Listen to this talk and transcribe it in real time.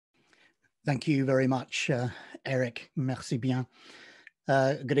Thank you very much, Eric. Merci bien.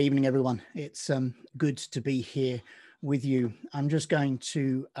 Good evening, everyone. It's good to be here with you. I'm just going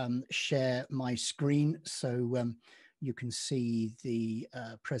to share my screen so you can see the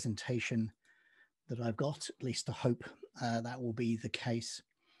presentation that I've got. At least I hope that will be the case.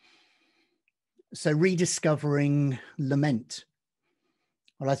 So, rediscovering Lament.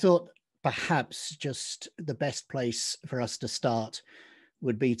 Well, I thought perhaps just the best place for us to start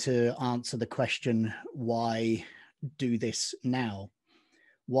would be to answer the question, why do this now?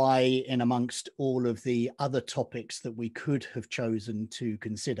 Why, in amongst all of the other topics that we could have chosen to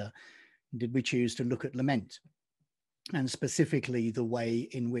consider, did we choose to look at lament? And specifically the way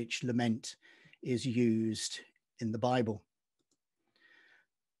in which lament is used in the Bible.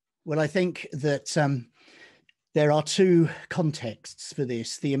 Well, I think that there are two contexts for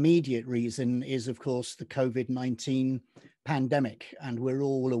this. The immediate reason is, of course, the COVID-19 pandemic, and we're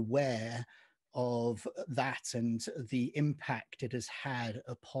all aware of that and the impact it has had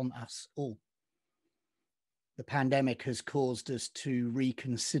upon us all. The pandemic has caused us to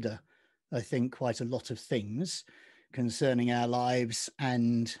reconsider, I think, quite a lot of things concerning our lives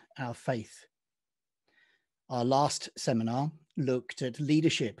and our faith. Our last seminar looked at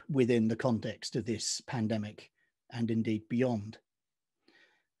leadership within the context of this pandemic, and indeed beyond.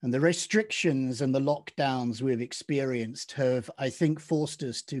 And the restrictions and the lockdowns we've experienced have, I think, forced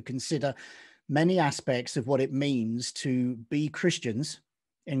us to consider many aspects of what it means to be Christians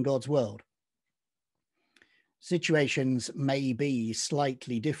in God's world. Situations may be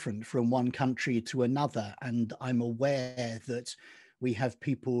slightly different from one country to another, and I'm aware that we have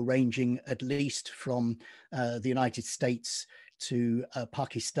people ranging at least from the United States to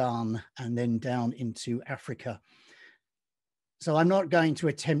Pakistan and then down into Africa. So I'm not going to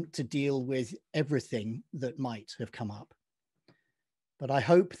attempt to deal with everything that might have come up. But I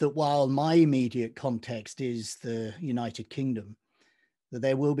hope that while my immediate context is the United Kingdom, that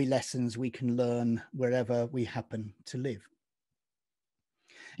there will be lessons we can learn wherever we happen to live.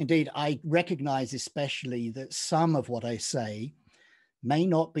 Indeed, I recognize especially that some of what I say may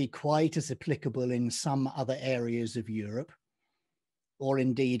not be quite as applicable in some other areas of Europe, or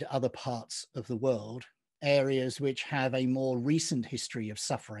indeed other parts of the world, areas which have a more recent history of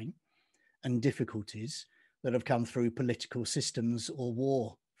suffering and difficulties that have come through political systems or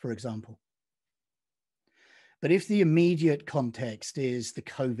war, for example. But if the immediate context is the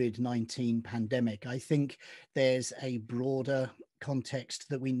COVID-19 pandemic, I think there's a broader context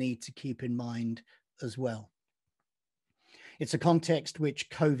that we need to keep in mind as well. It's a context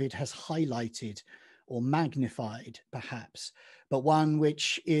which COVID has highlighted or magnified, perhaps, but one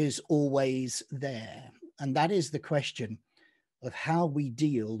which is always there. And that is the question of how we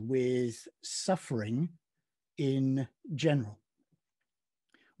deal with suffering in general.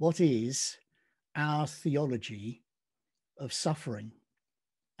 What is our theology of suffering?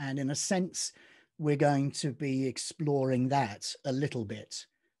 And in a sense, we're going to be exploring that a little bit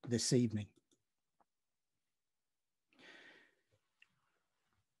this evening.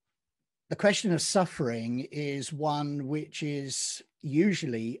 The question of suffering is one which is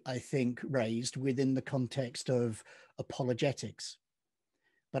usually, I think, raised within the context of apologetics.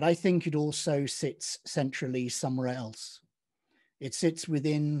 But I think it also sits centrally somewhere else. It sits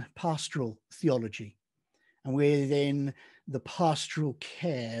within pastoral theology and within the pastoral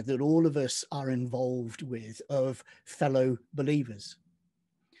care that all of us are involved with of fellow believers.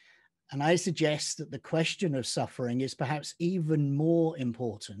 And I suggest that the question of suffering is perhaps even more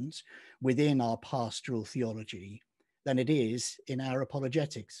important within our pastoral theology than it is in our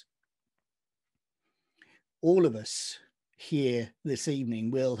apologetics. All of us here this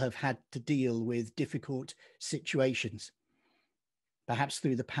evening will have had to deal with difficult situations, perhaps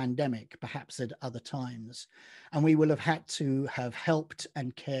through the pandemic, perhaps at other times. And we will have had to have helped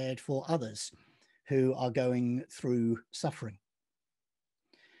and cared for others who are going through suffering.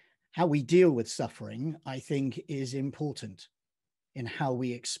 How we deal with suffering, I think, is important in how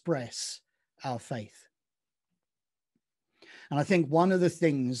we express our faith. And I think one of the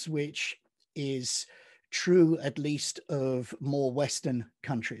things which is true, at least of more Western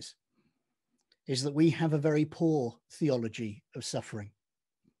countries, is that we have a very poor theology of suffering.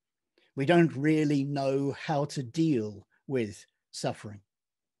 We don't really know how to deal with suffering.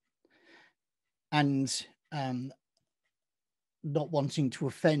 And not wanting to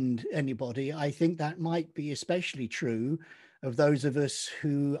offend anybody, I think that might be especially true of those of us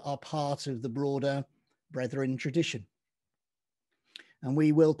who are part of the broader Brethren tradition. And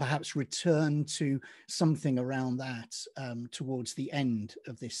we will perhaps return to something around that towards the end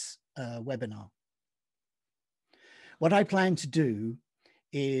of this webinar. What I plan to do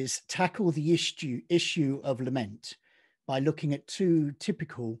is tackle the issue of lament by looking at two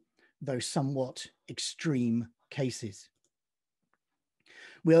typical, though somewhat extreme cases.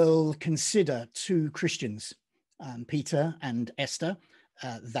 We'll consider two Christians, Peter and Esther.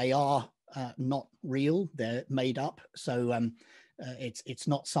 They are not real, they're made up. So it's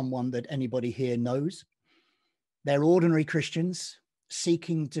not someone that anybody here knows. They're ordinary Christians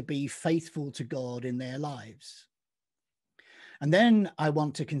seeking to be faithful to God in their lives. And then I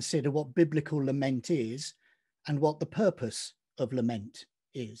want to consider what biblical lament is and what the purpose of lament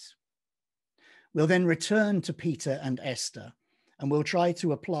is. We'll then return to Peter and Esther, and we'll try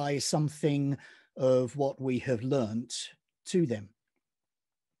to apply something of what we have learnt to them.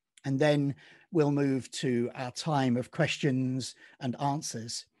 And then we'll move to our time of questions and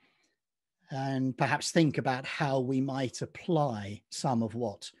answers, and perhaps think about how we might apply some of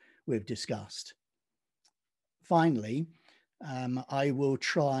what we've discussed. Finally, I will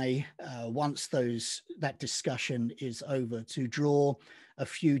try, once that discussion is over, to draw a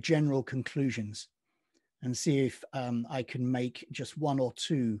few general conclusions and see if I can make just one or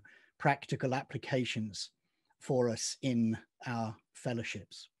two practical applications for us in our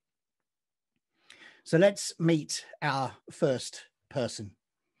fellowships. So let's meet our first person,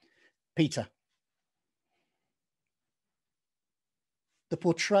 Peter. The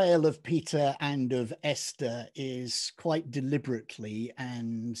portrayal of Peter and of Esther is quite deliberately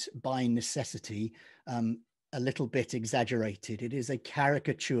and by necessity a little bit exaggerated. It is a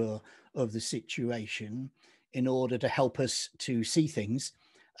caricature of the situation in order to help us to see things,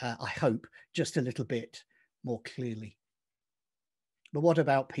 I hope, just a little bit more clearly. But what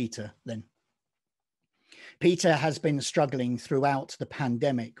about Peter then? Peter has been struggling throughout the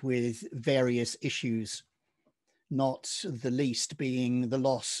pandemic with various issues, not the least being the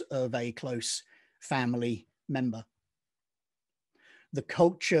loss of a close family member. The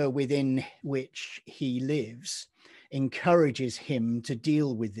culture within which he lives encourages him to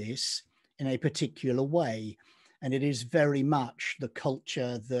deal with this in a particular way. And it is very much the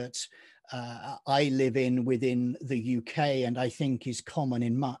culture that I live in within the UK, and I think is common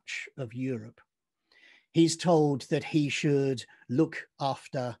in much of Europe. He's told that he should look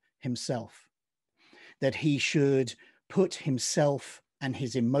after himself, that he should put himself and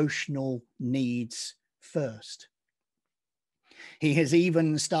his emotional needs first. He has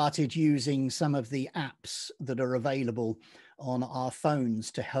even started using some of the apps that are available on our phones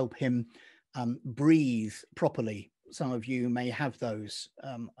to help him breathe properly. Some of you may have those.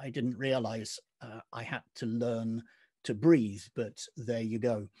 I didn't realize I had to learn to breathe, but there you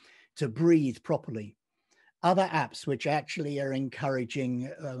go, to breathe properly. Other apps which actually are encouraging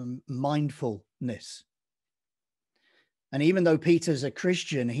mindfulness. And even though Peter's a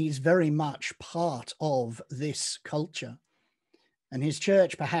Christian, he's very much part of this culture. And his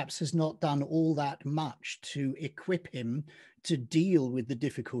church perhaps has not done all that much to equip him to deal with the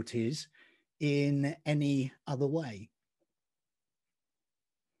difficulties in any other way.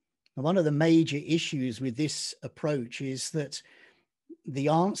 And one of the major issues with this approach is that the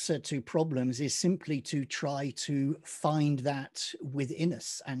answer to problems is simply to try to find that within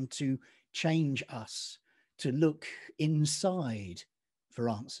us and to change us, to look inside for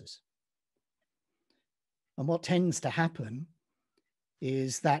answers. And what tends to happen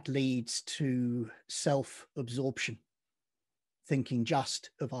is that leads to self-absorption, thinking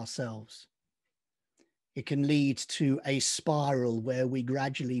just of ourselves. It can lead to a spiral where we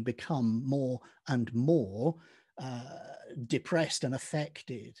gradually become more and more depressed and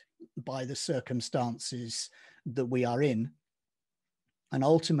affected by the circumstances that we are in. And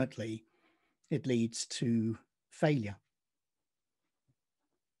ultimately, it leads to failure.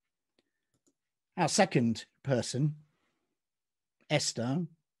 Our second person, Esther,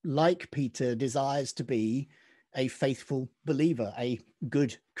 like Peter, desires to be a faithful believer, a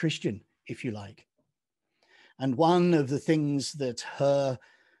good Christian, if you like. And one of the things that her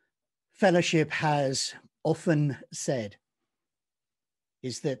fellowship has often said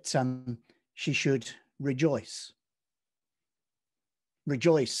is that she should rejoice.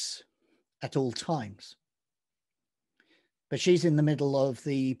 Rejoice at all times. But she's in the middle of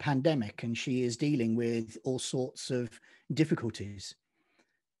the pandemic and she is dealing with all sorts of difficulties.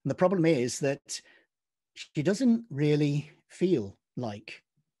 And the problem is that she doesn't really feel like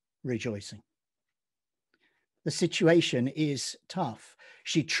rejoicing. The situation is tough.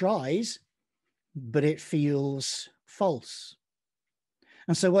 She tries, but it feels false.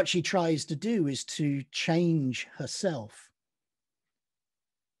 And so what she tries to do is to change herself.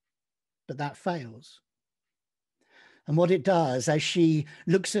 But that fails. And what it does, as she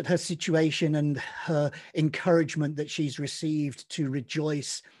looks at her situation and her encouragement that she's received to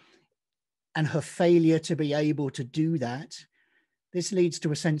rejoice and her failure to be able to do that, this leads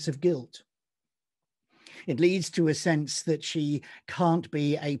to a sense of guilt. It leads to a sense that she can't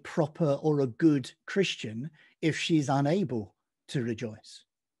be a proper or a good Christian if she's unable to rejoice.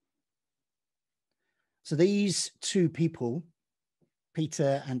 So these two people,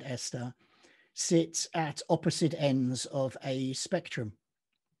 Peter and Esther, sit at opposite ends of a spectrum.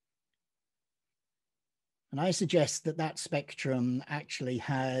 And I suggest that that spectrum actually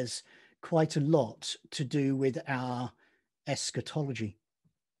has quite a lot to do with our eschatology.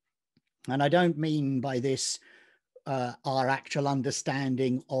 And I don't mean by this our actual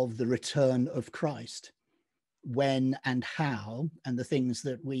understanding of the return of Christ, when and how, and the things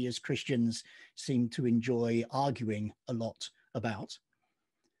that we as Christians seem to enjoy arguing a lot about.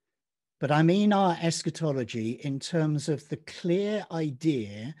 But I mean our eschatology in terms of the clear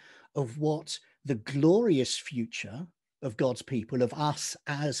idea of what the glorious future of God's people, of us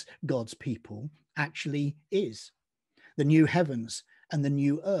as God's people, actually is. The new heavens and the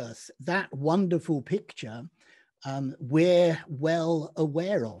new earth, that wonderful picture we're well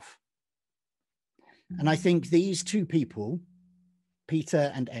aware of. And I think these two people,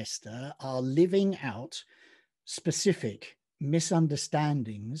 Peter and Esther, are living out specific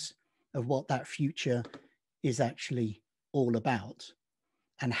misunderstandings of what that future is actually all about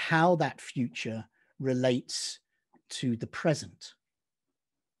and how that future relates to the present.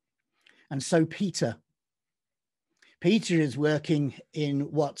 And so Peter is working in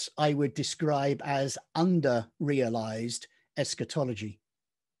what I would describe as under-realized eschatology,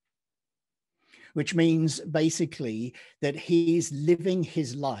 which means basically that he's living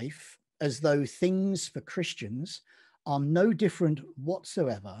his life as though things for Christians are no different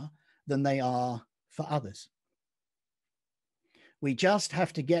whatsoever than they are for others. We just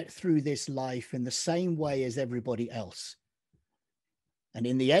have to get through this life in the same way as everybody else. And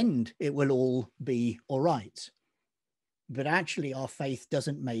in the end, it will all be all right. But actually, our faith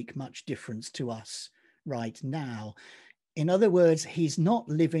doesn't make much difference to us right now. In other words, he's not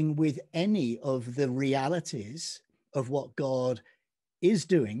living with any of the realities of what God is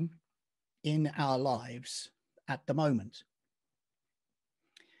doing in our lives at the moment.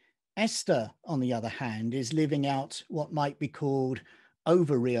 Esther, on the other hand, is living out what might be called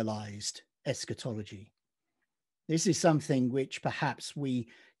over-realized eschatology. This is something which perhaps we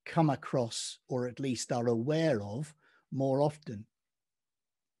come across, or at least are aware of, more often.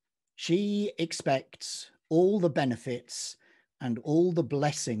 She expects all the benefits and all the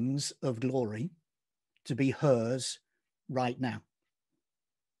blessings of glory to be hers right now.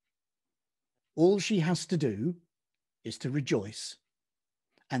 All she has to do is to rejoice,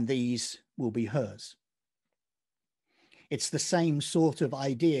 and these will be hers. It's the same sort of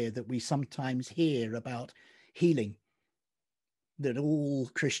idea that we sometimes hear about healing, that all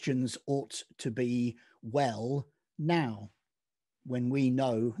Christians ought to be well now, when we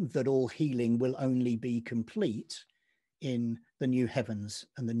know that all healing will only be complete in the new heavens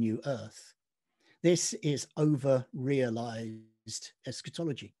and the new earth. This is over-realized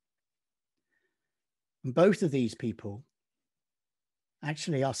eschatology. And both of these people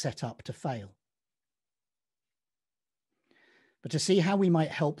actually are set up to fail. But to see how we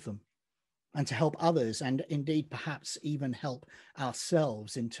might help them and to help others, and indeed perhaps even help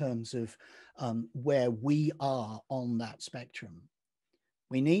ourselves in terms of where we are on that spectrum,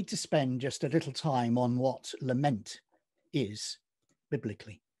 we need to spend just a little time on what lament is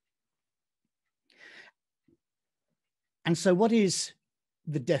biblically. And so what is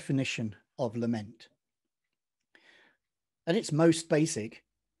the definition of lament? At its most basic,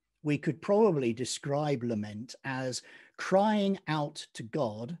 we could probably describe lament as crying out to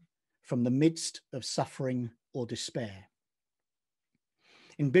God from the midst of suffering or despair.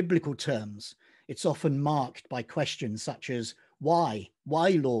 In biblical terms, it's often marked by questions such as, why,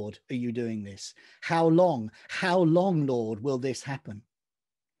 Lord, are you doing this? How long, Lord, will this happen?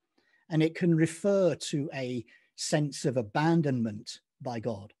 And it can refer to a sense of abandonment by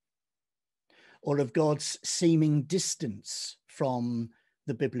God, or of God's seeming distance from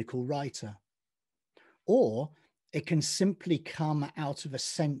the biblical writer. Or it can simply come out of a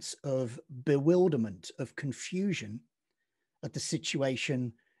sense of bewilderment, of confusion at the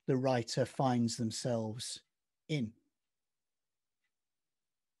situation the writer finds themselves in.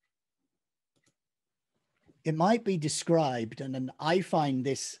 It might be described, and I find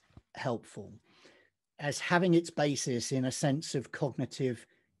this helpful, as having its basis in a sense of cognitive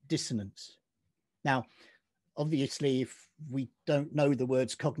dissonance. Now, obviously, if we don't know the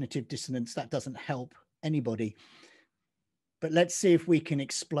words cognitive dissonance, that doesn't help anybody. But let's see if we can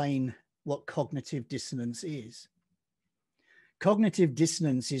explain what cognitive dissonance is. Cognitive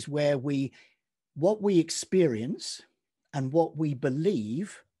dissonance is where what we experience and what we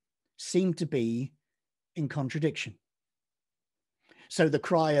believe seem to be in contradiction. So the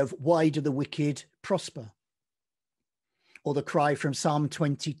cry of, why do the wicked prosper? Or the cry from Psalm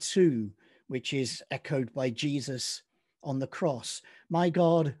 22, which is echoed by Jesus on the cross, my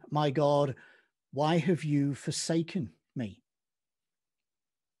God, why have you forsaken me?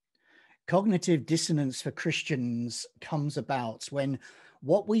 Cognitive dissonance for Christians comes about when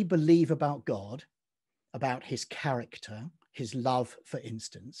what we believe about God, about his character, his love, for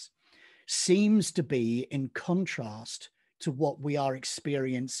instance, seems to be in contrast to what we are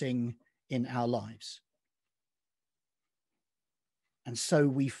experiencing in our lives. And so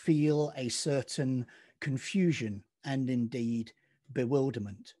we feel a certain confusion and indeed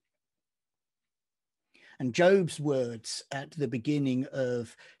bewilderment. And Job's words at the beginning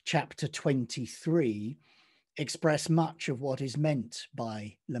of chapter 23 express much of what is meant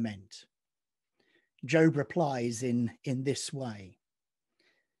by lament. Job replies in this way: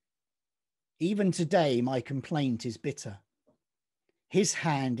 even today my complaint is bitter. His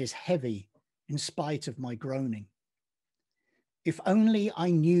hand is heavy in spite of my groaning. If only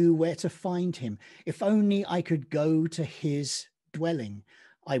I knew where to find him, if only I could go to his dwelling,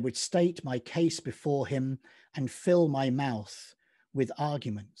 I would state my case before him and fill my mouth with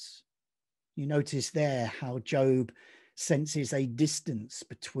arguments. You notice there how Job senses a distance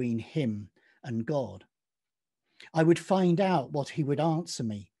between him and God. I would find out what he would answer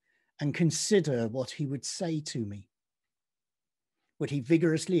me and consider what he would say to me. Would he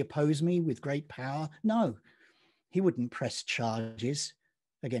vigorously oppose me with great power? No, he wouldn't press charges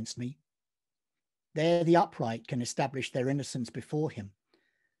against me. There the upright can establish their innocence before him,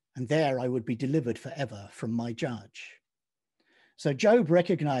 and there I would be delivered forever from my judge. So Job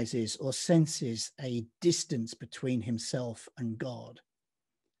recognizes or senses a distance between himself and God.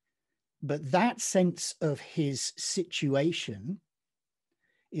 But that sense of his situation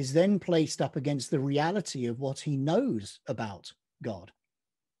is then placed up against the reality of what he knows about God,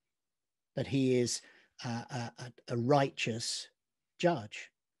 that he is a righteous judge.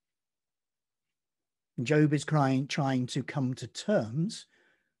 Job is trying to come to terms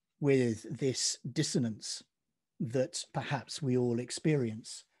with this dissonance that perhaps we all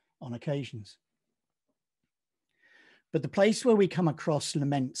experience on occasions. But the place where we come across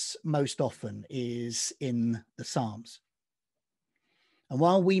laments most often is in the Psalms. And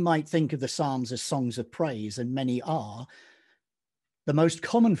while we might think of the Psalms as songs of praise, and many are, the most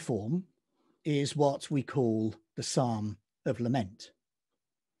common form is what we call the Psalm of Lament.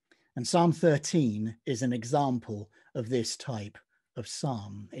 And Psalm 13 is an example of this type of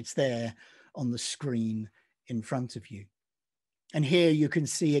psalm. It's there on the screen in front of you. And here you can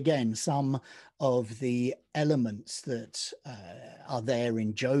see again some of the elements that are there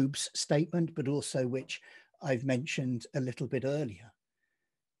in Job's statement, but also which I've mentioned a little bit earlier.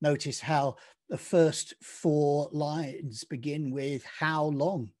 Notice how the first 4 lines begin with how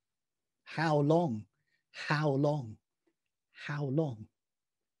long, how long, how long, how long.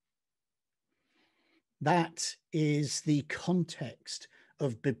 That is the context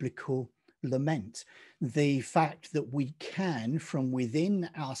of biblical lament. The fact that we can, from within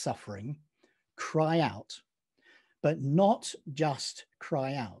our suffering, cry out, but not just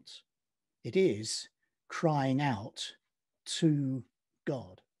cry out. It is crying out to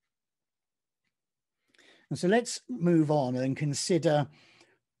God. And so let's move on and consider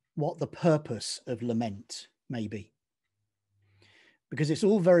what the purpose of lament may be. Because it's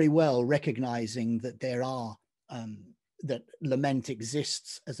all very well recognizing that that lament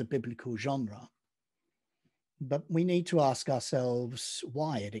exists as a biblical genre, but we need to ask ourselves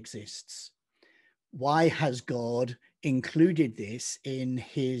why it exists. Why has God included this in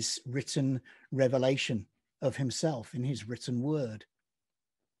his written revelation of himself, in his written word?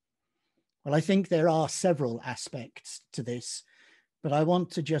 Well, I think there are several aspects to this, but I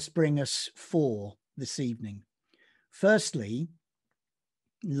want to just bring us 4 this evening. Firstly,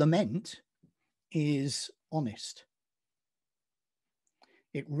 lament is honest.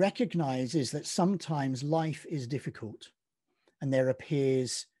 It recognizes that sometimes life is difficult and there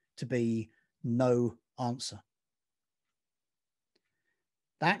appears to be no answer.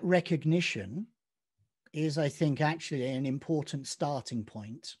 That recognition is, I think, actually an important starting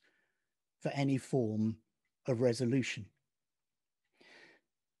point for any form of resolution.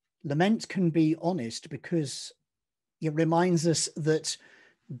 Lament can be honest because it reminds us that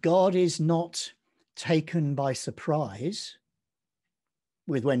God is not taken by surprise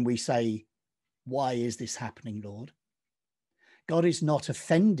with when we say, why is this happening, Lord? God is not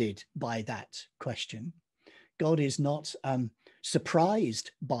offended by that question. God is not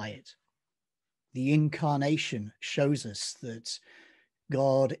surprised by it. The incarnation shows us that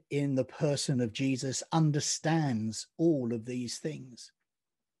God, in the person of Jesus, understands all of these things.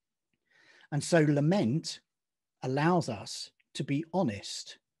 And so lament allows us to be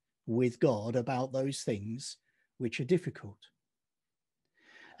honest with God about those things which are difficult.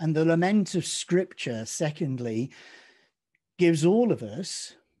 And the lament of Scripture, secondly, gives all of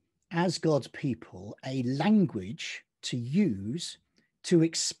us, as God's people, a language to use to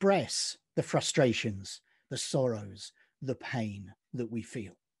express the frustrations, the sorrows, the pain that we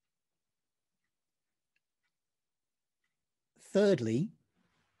feel. Thirdly,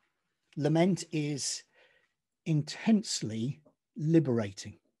 lament is intensely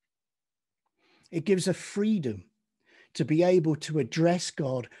liberating. It gives a freedom to be able to address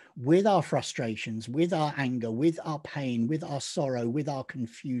God with our frustrations, with our anger, with our pain, with our sorrow, with our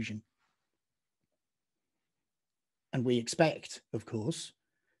confusion. And we expect, of course,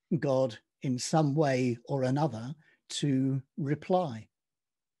 God in some way or another to reply.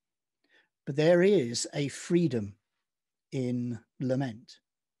 But there is a freedom in lament.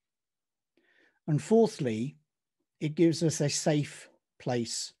 And fourthly, it gives us a safe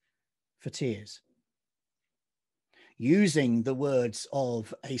place for tears. Using the words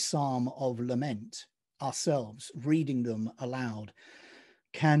of a psalm of lament ourselves, reading them aloud,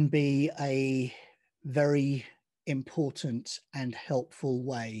 can be a very important and helpful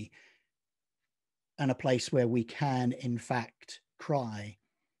way, and a place where we can, in fact, cry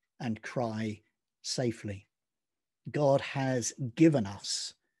and cry safely. God has given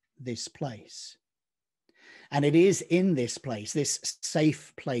us this place. And it is in this place, this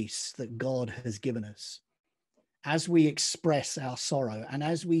safe place that God has given us, as we express our sorrow, and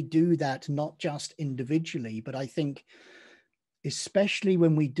as we do that, not just individually, but I think especially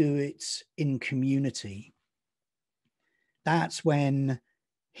when we do it in community, that's when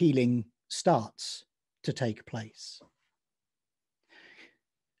healing starts to take place.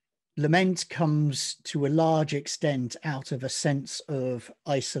 Lament comes to a large extent out of a sense of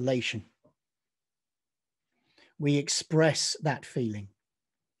isolation. We express that feeling.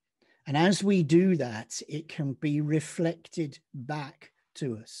 And as we do that, it can be reflected back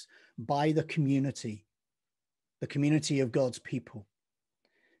to us by the community of God's people.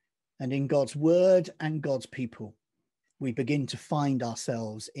 And in God's word and God's people, we begin to find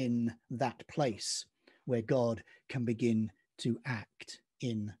ourselves in that place where God can begin to act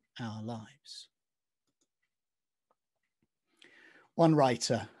in our lives. One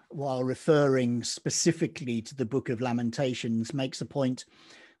writer, while referring specifically to the book of Lamentations, makes a point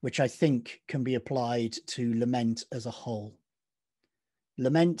which I think can be applied to lament as a whole.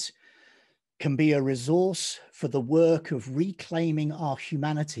 Lament can be a resource for the work of reclaiming our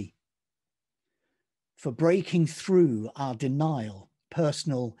humanity, for breaking through our denial,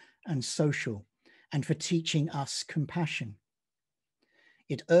 personal and social, and for teaching us compassion.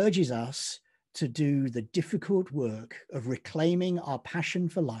 It urges us to do the difficult work of reclaiming our passion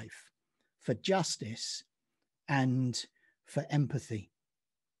for life, for justice, and for empathy.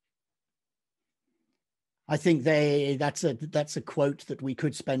 I think that's a quote that we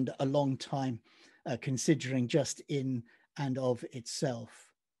could spend a long time considering just in and of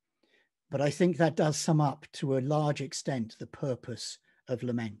itself. But I think that does sum up to a large extent the purpose of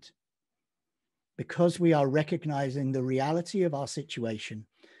lament. Because we are recognizing the reality of our situation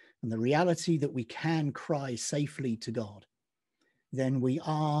and the reality that we can cry safely to God, then we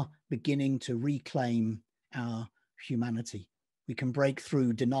are beginning to reclaim our humanity. We can break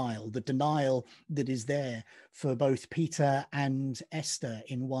through denial, the denial that is there for both Peter and Esther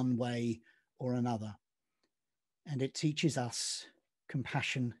in one way or another. And it teaches us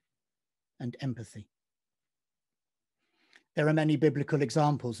compassion and empathy. There are many biblical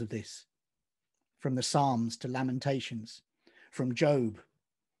examples of this, from the Psalms to Lamentations, from Job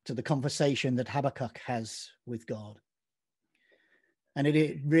to the conversation that Habakkuk has with God. And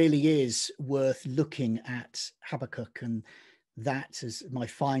it really is worth looking at Habakkuk, and that is my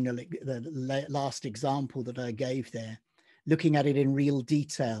the last example that I gave there, looking at it in real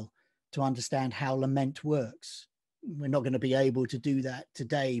detail to understand how lament works. We're not going to be able to do that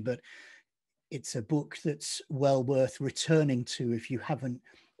today, but it's a book that's well worth returning to if you haven't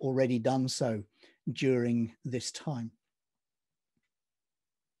already done so during this time.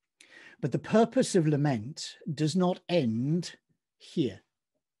 But the purpose of lament does not end here.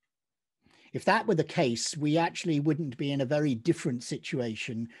 If that were the case, we actually wouldn't be in a very different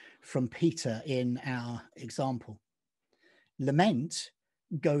situation from Peter in our example. Lament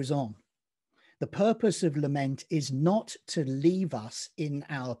goes on. The purpose of lament is not to leave us in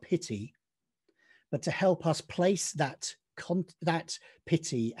our pity, but to help us place that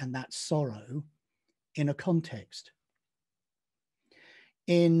pity and that sorrow in a context.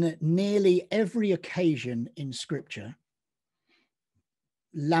 In nearly every occasion in Scripture,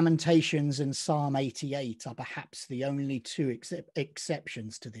 Lamentations and Psalm 88 are perhaps the only two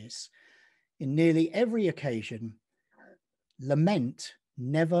exceptions to this. In nearly every occasion, lament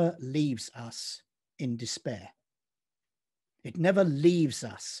never leaves us in despair. It never leaves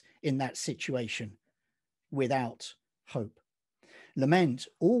us in that situation without hope. Lament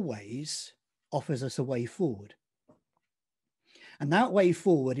always offers us a way forward. And that way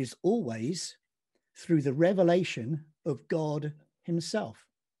forward is always through the revelation of God himself.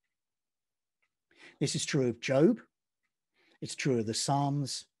 This is true of Job, it's true of the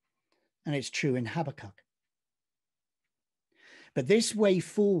Psalms, and it's true in Habakkuk. But this way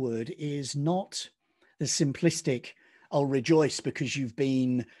forward is not the simplistic, "I'll rejoice because you've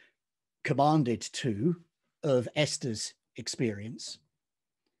been commanded to," of Esther's experience.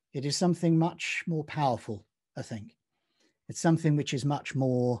 It is something much more powerful, I think. It's something which is much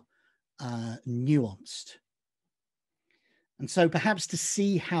more nuanced. And so perhaps to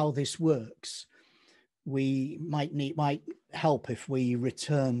see how this works, we might help if we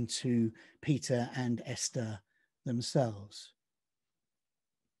return to Peter and Esther themselves.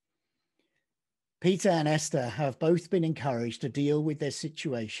 Peter and Esther have both been encouraged to deal with their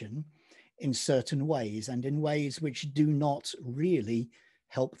situation in certain ways, and in ways which do not really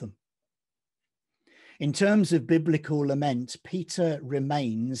help them. In terms of biblical lament, Peter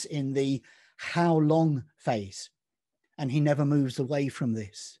remains in the "how long" phase, and he never moves away from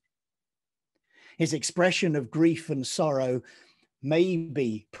this. His expression of grief and sorrow may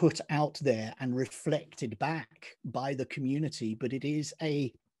be put out there and reflected back by the community, but it is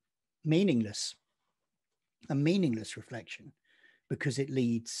a meaningless reflection because it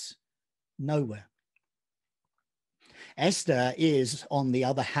leads nowhere. Esther is, on the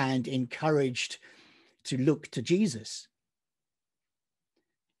other hand, encouraged to look to Jesus.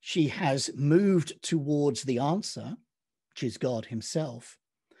 She has moved towards the answer, which is God himself,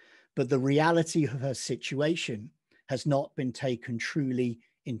 but the reality of her situation has not been taken truly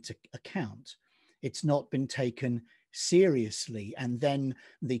into account. It's not been taken seriously, and then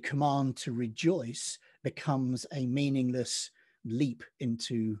the command to rejoice becomes a meaningless leap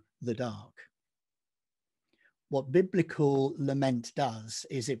into the dark. What biblical lament does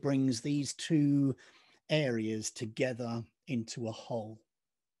is it brings these two areas together into a whole,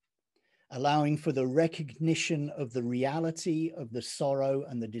 allowing for the recognition of the reality of the sorrow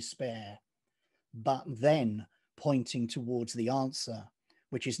and the despair, but then pointing towards the answer,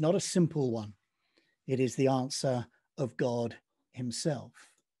 which is not a simple one. It is the answer of God himself.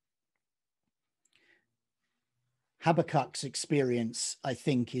 Habakkuk's experience, I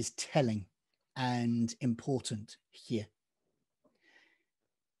think, is telling and important here.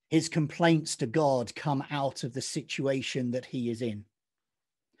 His complaints to God come out of the situation that he is in,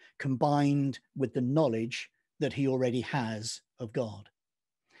 combined with the knowledge that he already has of God.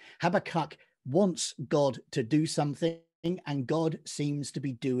 Habakkuk wants God to do something, and God seems to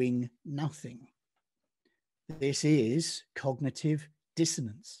be doing nothing. This is cognitive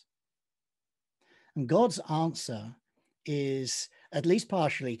dissonance. And God's answer is, at least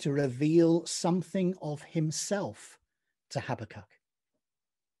partially, to reveal something of himself to Habakkuk.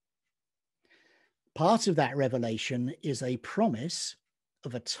 Part of that revelation is a promise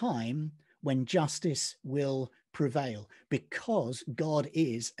of a time when justice will prevail, because God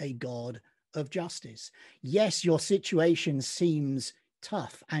is a God of justice. Yes, your situation seems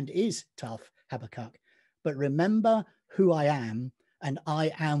tough and is tough, Habakkuk, but remember who I am, and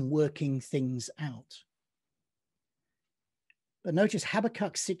I am working things out. But notice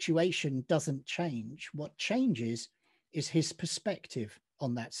Habakkuk's situation doesn't change. What changes is his perspective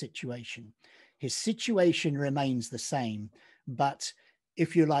on that situation. His situation remains the same, but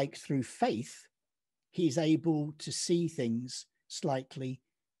if you like, through faith, he's able to see things slightly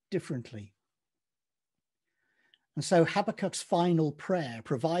differently. And so Habakkuk's final prayer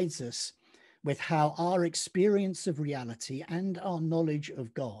provides us with how our experience of reality and our knowledge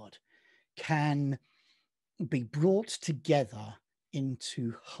of God can be brought together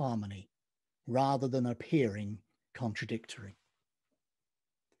into harmony rather than appearing contradictory.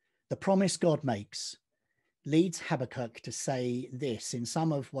 The promise God makes leads Habakkuk to say this in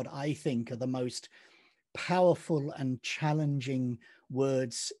some of what I think are the most powerful and challenging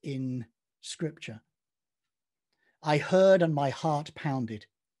words in Scripture. I heard and my heart pounded.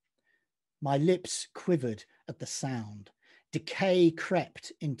 My lips quivered at the sound. Decay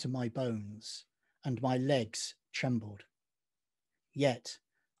crept into my bones. and my legs trembled. Yet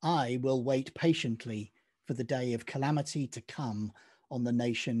I will wait patiently for the day of calamity to come on the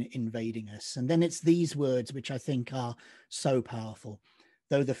nation invading us. And then it's these words which I think are so powerful.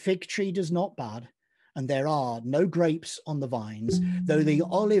 Though the fig tree does not bud, and there are no grapes on the vines, though the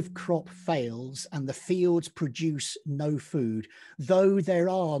olive crop fails and the fields produce no food, though there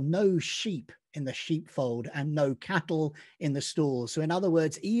are no sheep in the sheepfold and no cattle in the stalls. So in other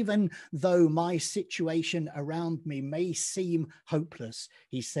words, even though my situation around me may seem hopeless,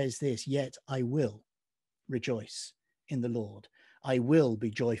 he says this, yet I will rejoice in the Lord. I will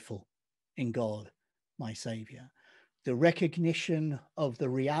be joyful in God, my Savior. The recognition of the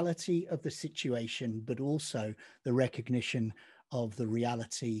reality of the situation, but also the recognition of the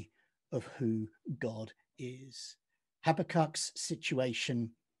reality of who God is. Habakkuk's situation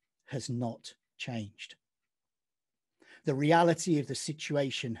has not changed. The reality of the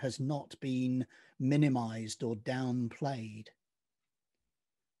situation has not been minimized or downplayed.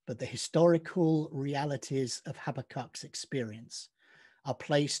 But the historical realities of Habakkuk's experience are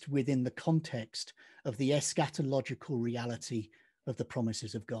placed within the context of the eschatological reality of the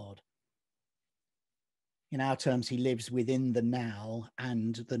promises of God. In our terms, he lives within the now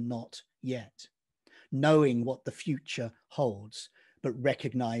and the not yet, knowing what the future holds, but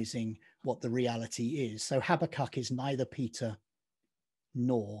recognizing what the reality is. So Habakkuk is neither Peter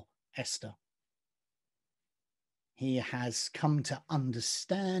nor Esther. He has come to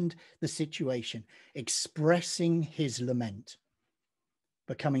understand the situation, expressing his lament,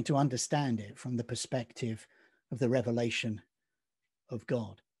 but coming to understand it from the perspective of the revelation of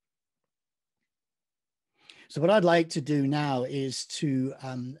God. So what I'd like to do now is to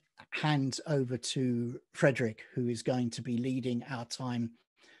hand over to Frederick, who is going to be leading our time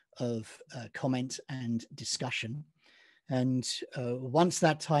of comment and discussion. And once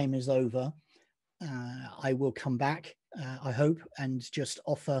that time is over, I will come back, I hope, and just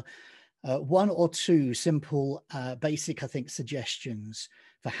offer one or two simple, basic, I think, suggestions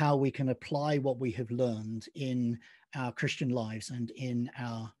for how we can apply what we have learned in our Christian lives and in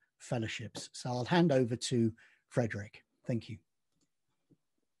our fellowships. So I'll hand over to Frederick. Thank you.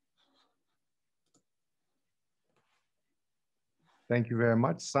 Thank you very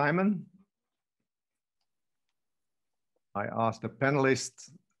much, Simon. I asked the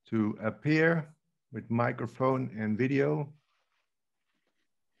panelists to appear with microphone and video.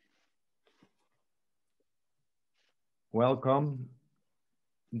 Welcome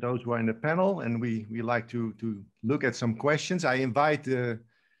those who are in the panel, and we like to look at some questions. I invite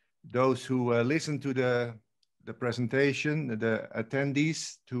those who listen to the presentation, the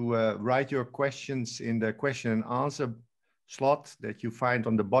attendees, to write your questions in the question and answer slot that you find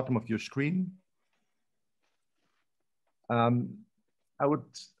on the bottom of your screen. I would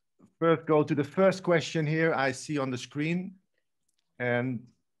first go to the first question here I see on the screen, and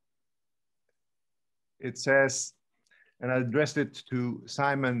it says, and I addressed it to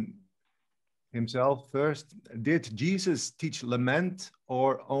Simon himself first, did Jesus teach lament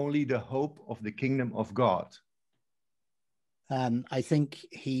or only the hope of the kingdom of God? I think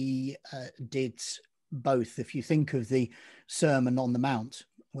he did both. If you think of the Sermon on the Mount,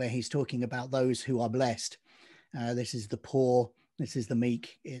 where he's talking about those who are blessed, this is the poor, this is the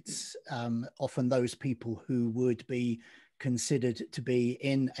meek. It's often those people who would be considered to be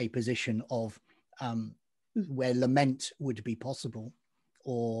in a position of where lament would be possible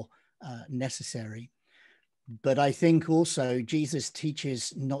or necessary. But I think also Jesus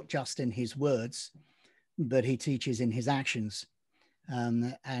teaches not just in his words, but he teaches in his actions.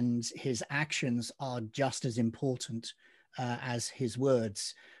 And his actions are just as important as his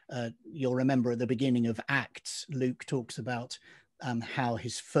words. You'll remember at the beginning of Acts, Luke talks about how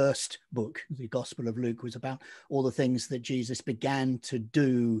his first book, the Gospel of Luke, was about all the things that Jesus began to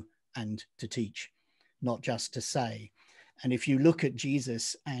do and to teach, not just to say. And if you look at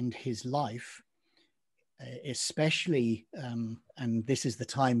Jesus and his life, especially, and this is the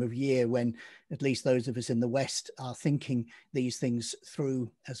time of year when at least those of us in the West are thinking these things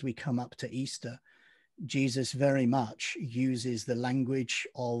through as we come up to Easter, Jesus very much uses the language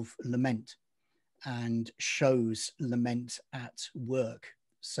of lament and shows lament at work.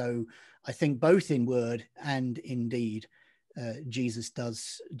 So I think both in word and in deed, Jesus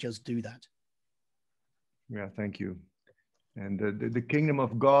does just do that. Yeah, thank you. And the kingdom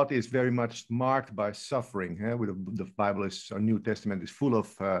of God is very much marked by suffering. The Bible is, our New Testament is full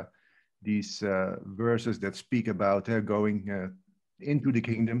of these verses that speak about going into the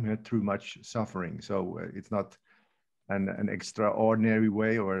kingdom through much suffering. So it's not an extraordinary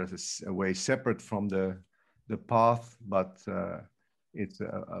way or a way separate from the path, but it's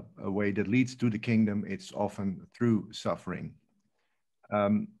a way that leads to the kingdom. It's often through suffering.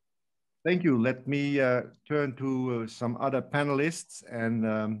 Thank you. Let me turn to some other panelists.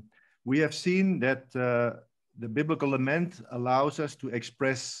 And we have seen that the biblical lament allows us to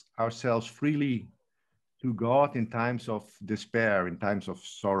express ourselves freely to God in times of despair, in times of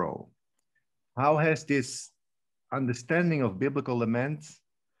sorrow. How has this understanding of biblical lament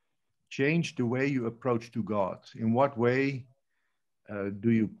changed the way you approach to God? In what way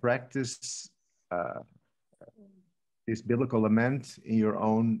do you practice this biblical lament in your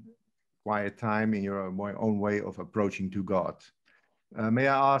own quiet time, in your own way of approaching to God? May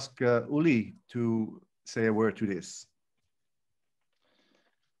I ask Uli to say a word to this?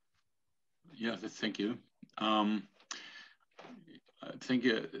 Yeah, thank you. Thank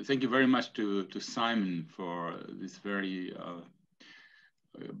you very much to Simon for this very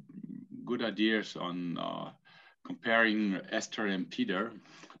good ideas on comparing Esther and Peter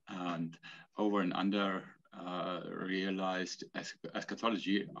and over and under realized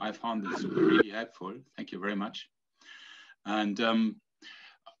eschatology. I found this really helpful. Thank you very much. And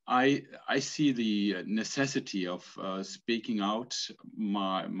I see the necessity of speaking out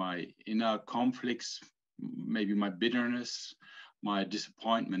my inner conflicts, maybe my bitterness, my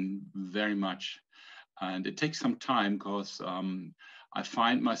disappointment very much. And it takes some time because I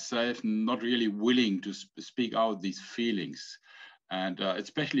find myself not really willing to speak out these feelings. And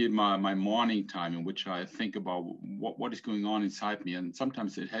especially in my morning time, in which I think about what is going on inside me. And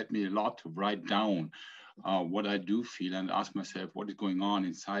sometimes it helped me a lot to write down what I do feel and ask myself what is going on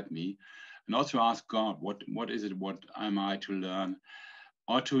inside me. And also ask God, what is it, what am I to learn?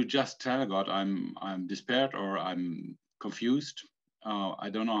 Or to just tell God I'm despaired or I'm confused. I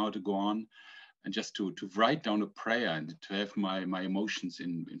don't know how to go on. And just to write down a prayer and to have my emotions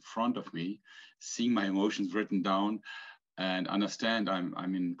in front of me, seeing my emotions written down and understand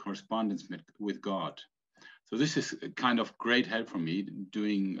I'm in correspondence with God. So this is a kind of great help for me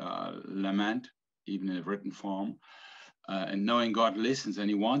doing Lament, even in a written form, and knowing God listens and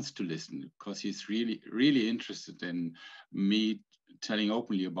he wants to listen because he's really, really interested in me telling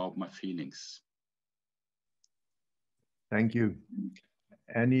openly about my feelings. Thank you.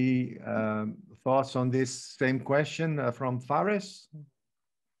 Any thoughts on this same question from Faris?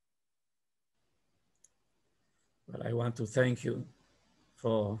 Well, I want to thank you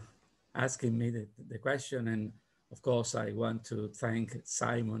for asking me the question. And of course, I want to thank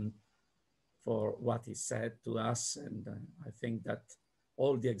Simon for what he said to us. And I think that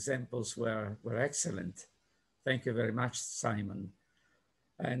all the examples were excellent. Thank you very much, Simon.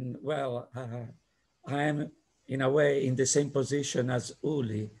 And well, I am in a way in the same position as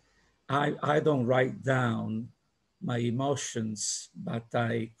Uli. I don't write down my emotions, but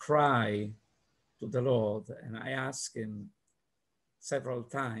I cry to the Lord and I ask him several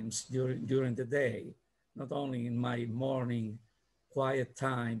times during the day, not only in my morning quiet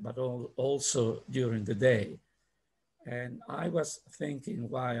time, but also during the day. And I was thinking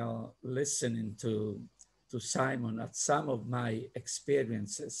while listening to Simon at some of my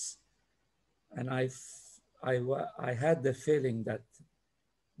experiences, and I had the feeling that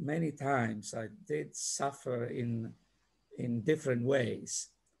many times I did suffer in different ways,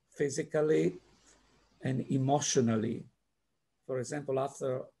 physically and emotionally. For example,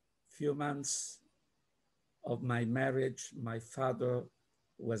 after a few months of my marriage, my father,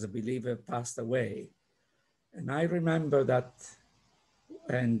 who was a believer, passed away. And I remember that,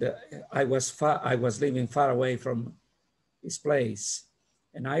 and I was living far away from his place.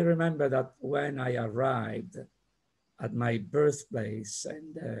 And I remember that when I arrived at my birthplace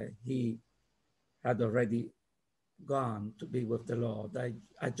and he had already gone to be with the Lord,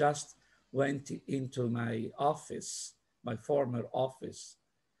 I just went into my office, my former office,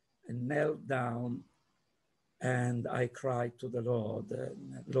 and knelt down and I cried to the Lord,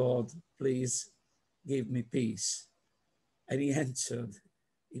 Lord, please give me peace. And he answered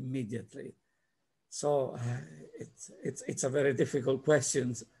immediately. So it's a very difficult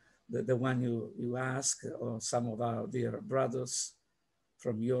question, the one you ask, or some of our dear brothers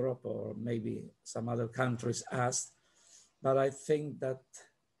from Europe or maybe some other countries asked. But I think that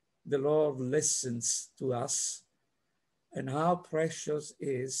the Lord listens to us, and how precious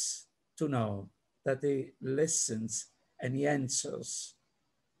is to know that he listens and he answers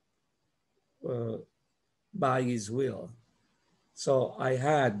by his will. So I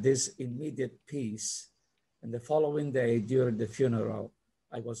had this immediate peace. And the following day during the funeral,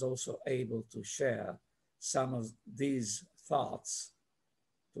 I was also able to share some of these thoughts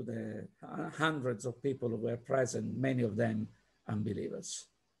to the hundreds of people who were present, many of them unbelievers.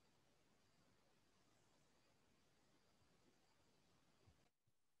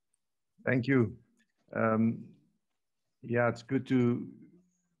 Thank you. Yeah, it's good to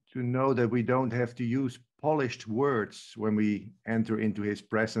know that we don't have to use polished words when we enter into his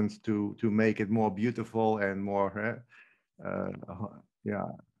presence to make it more beautiful and more yeah,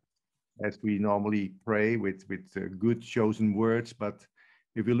 as we normally pray with good chosen words. But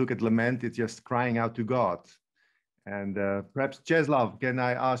if you look at lament, it's just crying out to God. And perhaps Czeslaw, can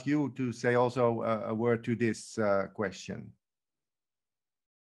I ask you to say also a word to this question?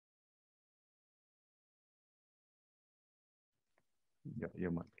 Yeah,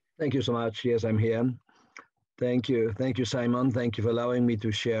 thank you so much. Yes, I'm here. Thank you, Simon. Thank you for allowing me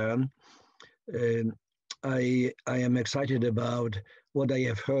to share. I am excited about what I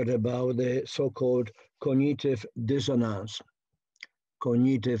have heard about the so-called cognitive dissonance.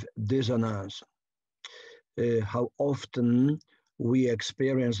 Cognitive dissonance. How often we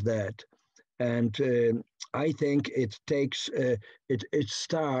experience that, and I think it takes it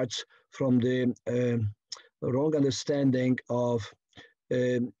starts from the wrong understanding of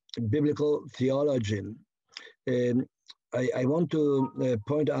biblical theology. I want to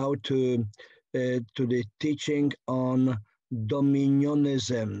point out to the teaching on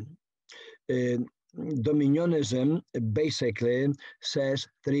dominionism. Dominionism basically says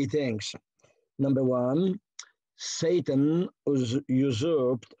three things. Number one, Satan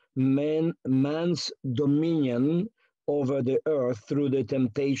usurped man's dominion over the earth through the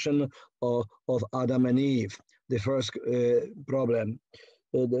temptation of Adam and Eve, the first problem.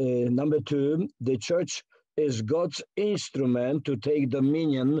 Number two, the church is God's instrument to take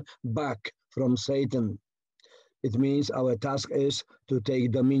dominion back from Satan. It means our task is to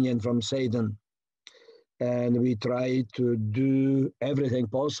take dominion from Satan. And we try to do everything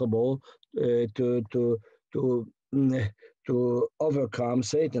possible to overcome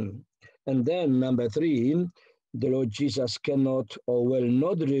Satan. And then number three, the Lord Jesus cannot or will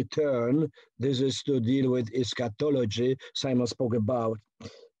not return. This is to deal with eschatology Simon spoke about.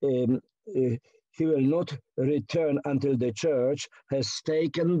 He will not return until the church has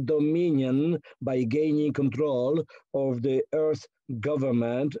taken dominion by gaining control of the earth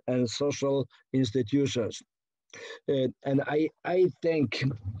government and social institutions. And I think,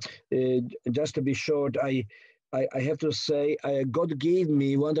 just to be short, I have to say, God gave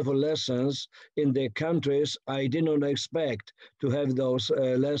me wonderful lessons in the countries I did not expect to have those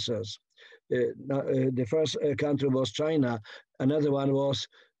lessons. The first country was China. Another one was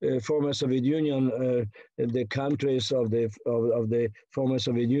former Soviet Union, the countries of the former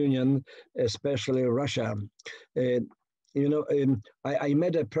Soviet Union, especially Russia. I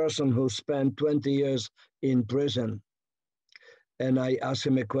met a person who spent 20 years in prison. And I asked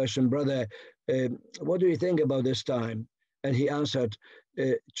him a question, brother, what do you think about this time? And he answered,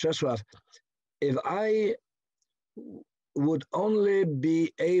 Czesław, if I would only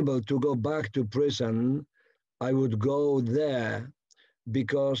be able to go back to prison, I would go there,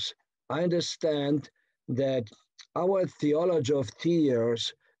 because I understand that our theology of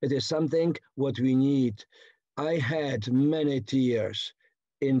tears, it is something what we need. I had many tears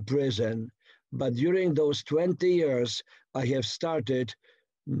in prison, but during those 20 years, I have started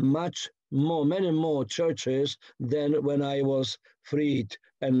many more churches than when I was freed,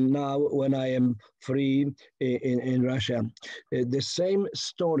 and now when I am free in Russia. The same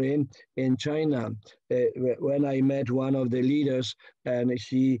story in China, when I met one of the leaders and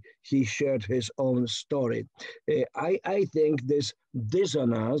he shared his own story. I think this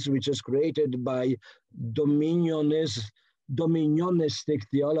dissonance, which is created by dominionistic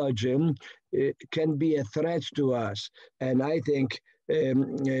theology, can be a threat to us. And I think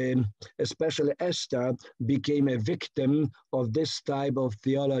especially Esther became a victim of this type of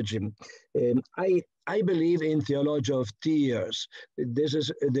theology. I believe in theology of tears. This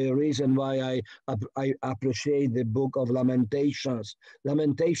is the reason why I appreciate the book of Lamentations.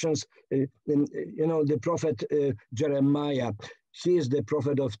 Lamentations, the prophet Jeremiah, he is the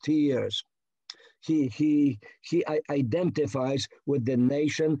prophet of tears. He identifies with the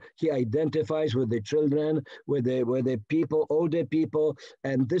nation. He identifies with the children, with the people, older people,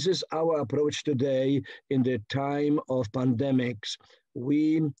 and this is our approach today in the time of pandemics.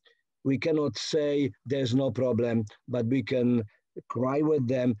 We cannot say there's no problem, but we can cry with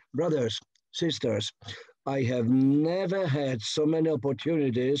them, brothers, sisters. I have never had so many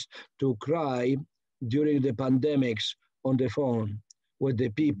opportunities to cry during the pandemics on the phone with the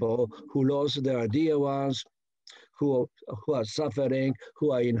people who lost their dear ones, who are suffering,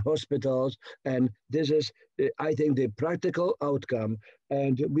 who are in hospitals. And this is, I think, the practical outcome.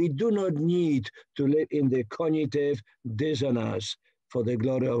 And we do not need to live in the cognitive dissonance for the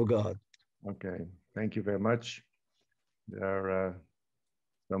glory of God. Okay, thank you very much. There are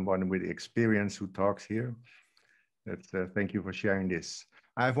someone with experience who talks here. That's, thank you for sharing this.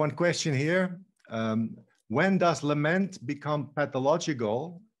 I have one question here. When does lament become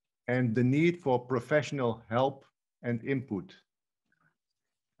pathological and the need for professional help and input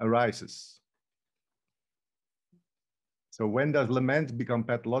arises? So when does lament become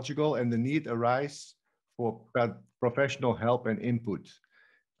pathological and the need arise for professional help and input?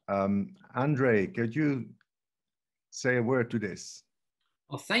 Andre, could you say a word to this?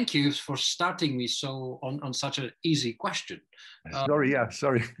 Well, thank you for starting me so on such an easy question. Sorry, yeah,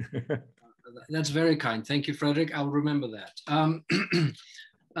 sorry. That's very kind. Thank you, Frederick. I'll remember that.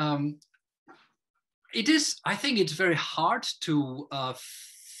 I think it's very hard to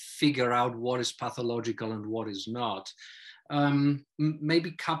figure out what is pathological and what is not. Maybe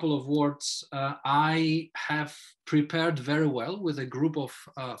a couple of words. I have prepared very well with a group of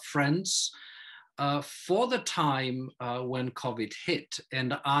friends for the time when COVID hit.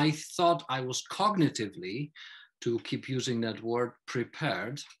 And I thought I was cognitively, to keep using that word,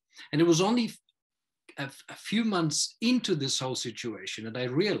 prepared. And it was only a few months into this whole situation that I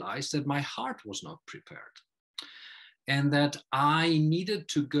realized that my heart was not prepared. And that I needed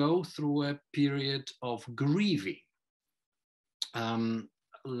to go through a period of grieving.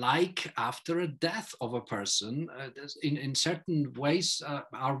 Like after a death of a person, in certain ways,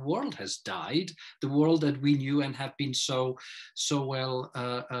 our world has died, the world that we knew and have been so well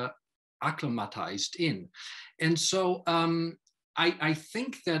acclimatized in. And so I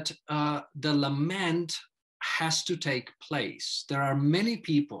think that the lament has to take place. There are many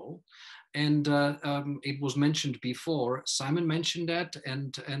people, and it was mentioned before, Simon mentioned that,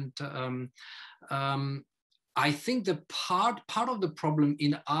 and I think the part of the problem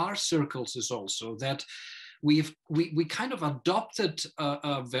in our circles is also that we kind of adopted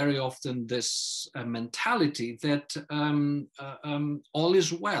very often this mentality that all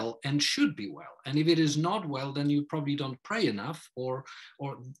is well and should be well, and if it is not well, then you probably don't pray enough, or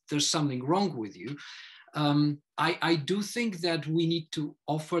there's something wrong with you. I do think that we need to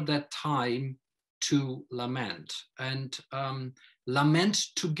offer that time to lament and lament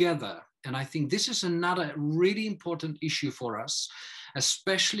together. And I think this is another really important issue for us,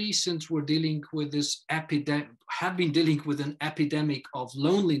 especially since we're dealing with this have been dealing with an epidemic of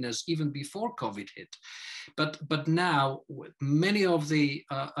loneliness even before COVID hit. But now many of the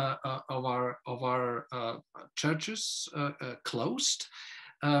of our churches closed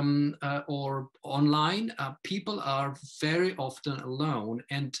or online, people are very often alone,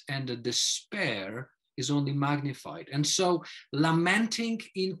 and the despair is only magnified. And so lamenting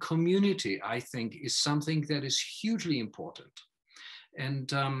in community, I think, is something that is hugely important.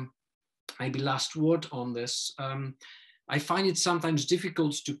 And maybe last word on this, I find it sometimes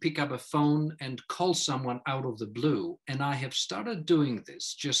difficult to pick up a phone and call someone out of the blue. And I have started doing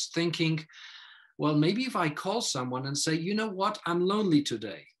this, just thinking, well, maybe if I call someone and say, you know what, I'm lonely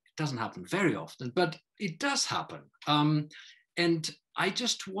today. It doesn't happen very often, but it does happen. And I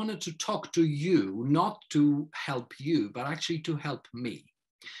just wanted to talk to you, not to help you, but actually to help me.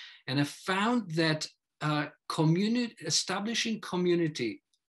 And I found that establishing community,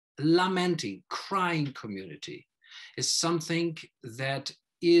 lamenting, crying community is something that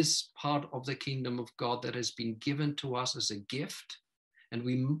is part of the kingdom of God that has been given to us as a gift. And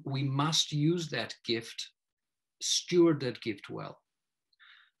we must use that gift, steward that gift well.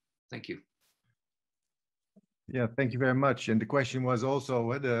 Thank you. Yeah, thank you very much. And the question was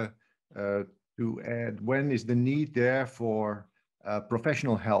also to add, when is the need there for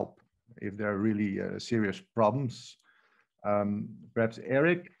professional help if there are really serious problems? Perhaps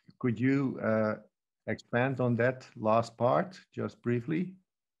Eric, could you expand on that last part just briefly?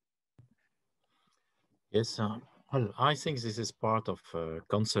 Yes, well, I think this is part of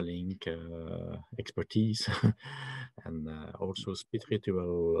counseling expertise and also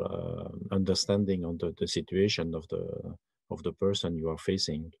spiritual understanding on the situation of the person you are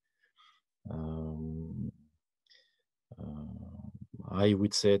facing. I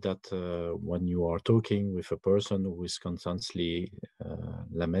would say that when you are talking with a person who is constantly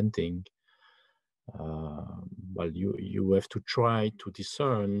lamenting, well, you have to try to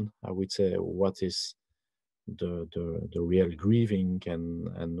discern, I would say, what is the real grieving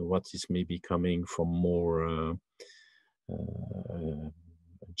and what is maybe coming from more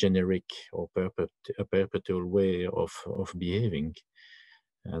generic or perpetual way of behaving.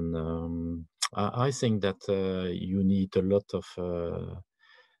 And I think that you need a lot of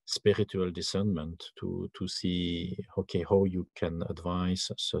spiritual discernment to see, okay, how you can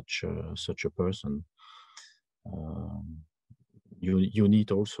advise such a person. You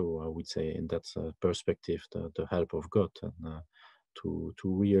need also, I would say, in that perspective, the help of God. And to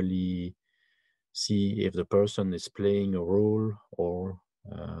really see if the person is playing a role, or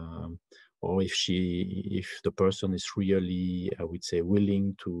if the person is really, I would say,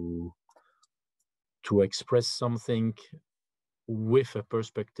 willing to express something with a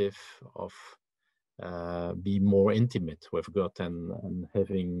perspective of be more intimate with God, and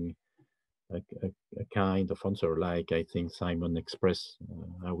having a kind of answer, like I think Simon expressed.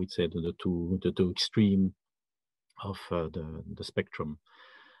 I would say the two extreme of the spectrum.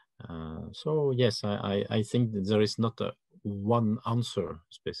 So yes, I think that there is not a one answer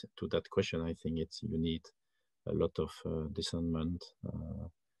specific to that question. I think you need a lot of discernment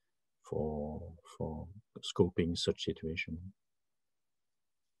for scoping such situation.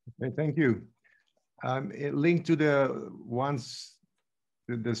 Okay, thank you. It linked to the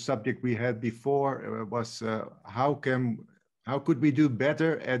subject we had before was how could we do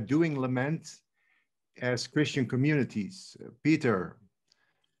better at doing lament as Christian communities? Peter,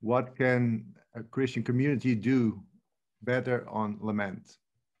 what can a Christian community do better on lament?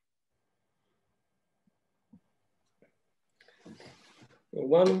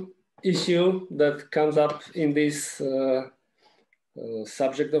 One issue that comes up in this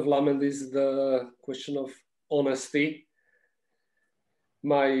subject of lament is the question of honesty.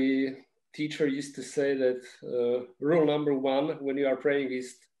 My teacher used to say that rule number one when you are praying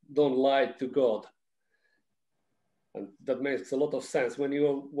is don't lie to God. And that makes a lot of sense. When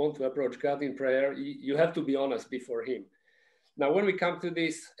you want to approach God in prayer, you have to be honest before Him. Now, when we come to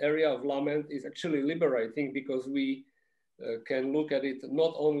this area of lament, it's actually liberating, because we can look at it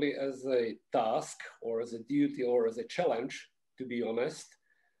not only as a task or as a duty or as a challenge to be honest,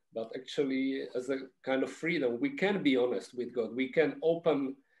 but actually as a kind of freedom. We can be honest with God. We can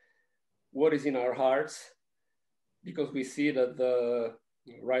open what is in our hearts, because we see that the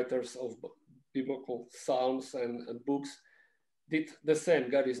writers of biblical psalms and books did the same.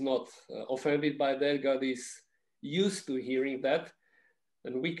 God is not offended by that. God is used to hearing that,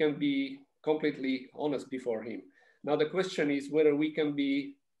 and we can be completely honest before Him. Now the question is whether we can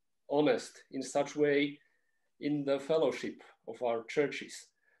be honest in such way in the fellowship of our churches,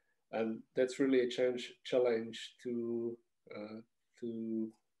 and that's really a challenge to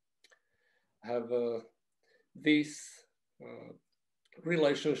have these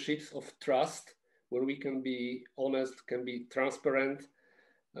relationships of trust, where we can be honest, can be transparent,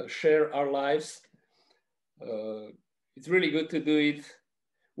 share our lives. It's really good to do it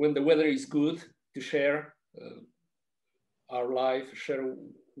when the weather is good, to share our life, share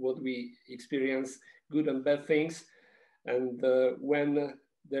what we experience, good and bad things. And when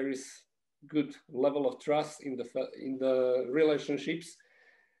there is good level of trust in the relationships,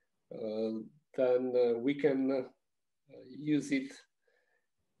 then we can use it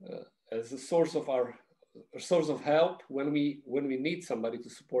as a source of help when we need somebody to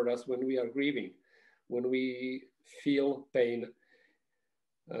support us, when we are grieving, when we feel pain.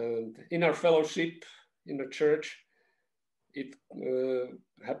 And in our fellowship, in the church, it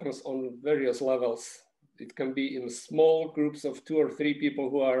happens on various levels. It can be in small groups of 2 or 3 people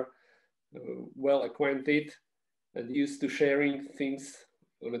who are well acquainted and used to sharing things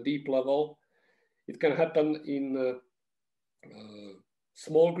on a deep level. It can happen in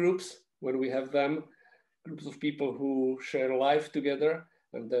small groups, when we have them, groups of people who share life together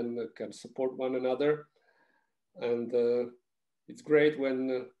and then can support one another. And it's great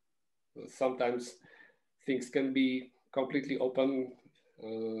when sometimes things can be completely open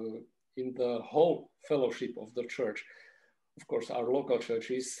in the whole fellowship of the church. Of course, our local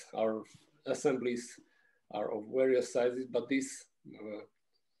churches, our assemblies are of various sizes, but this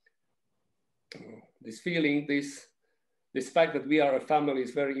feeling, this fact that we are a family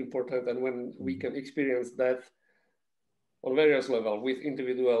is very important. And when we can experience that on various levels, with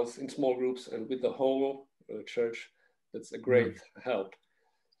individuals, in small groups, and with the whole church, that's a great help.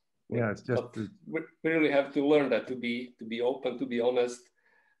 Yeah, it's just we really have to learn that, to be open, to be honest,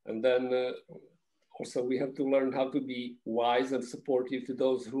 and then also we have to learn how to be wise and supportive to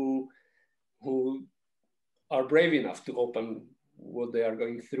those who are brave enough to open what they are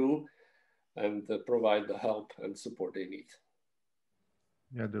going through, and provide the help and support they need.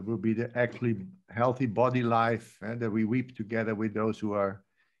 Yeah, there will be the actually healthy body life, that we weep together with those who are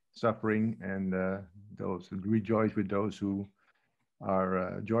suffering, and those who rejoice with those who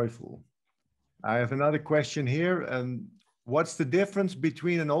are joyful. I have another question here. What's the difference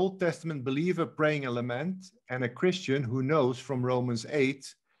between an Old Testament believer praying a lament and a Christian who knows from Romans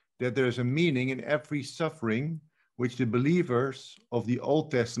 8 that there's a meaning in every suffering which the believers of the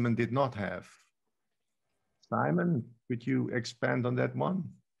Old Testament did not have? Simon, could you expand on that one?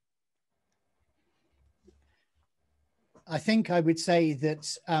 I think I would say that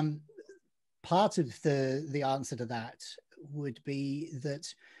part of the answer to that would be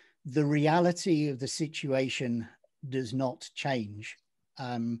that the reality of the situation does not change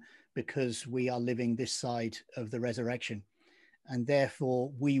because we are living this side of the resurrection. And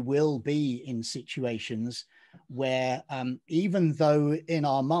therefore, we will be in situations where even though in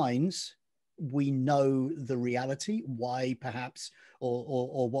our minds, we know the reality, why perhaps,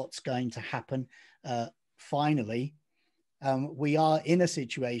 or what's going to happen finally, we are in a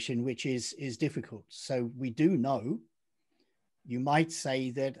situation which is difficult. So we do know, you might say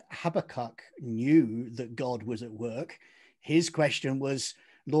that Habakkuk knew that God was at work. His question was,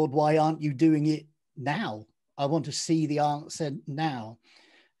 Lord, why aren't you doing it now? I want to see the answer now.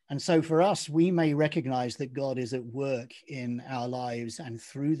 And so for us, we may recognize that God is at work in our lives and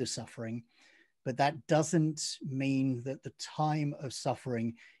through the suffering, but that doesn't mean that the time of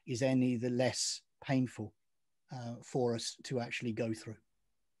suffering is any the less painful for us to actually go through.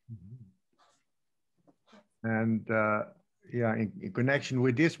 And yeah, in connection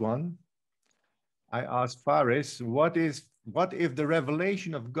with this one, I asked Faris, what if the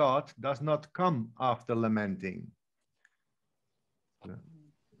revelation of God does not come after lamenting?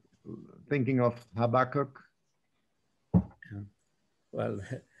 Thinking of Habakkuk. Well,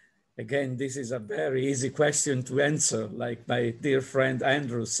 again, this is a very easy question to answer. Like my dear friend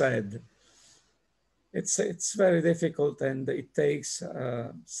Andrew said, it's very difficult, and it takes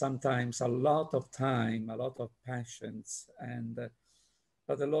sometimes a lot of time, a lot of patience, and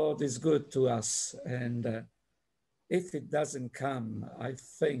but the Lord is good to us, and if it doesn't come, I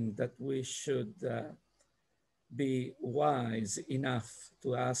think that we should be wise enough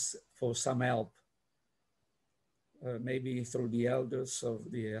to ask for some help, maybe through the elders of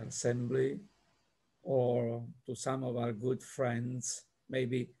the assembly, or to some of our good friends,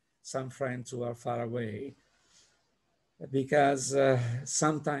 maybe some friends who are far away, because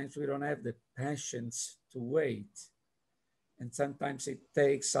sometimes we don't have the patience to wait. And sometimes it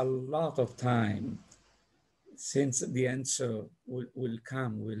takes a lot of time since the answer will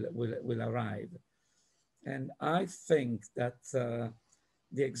come, will arrive. And I think that the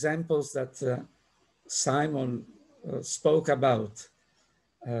examples that Simon spoke about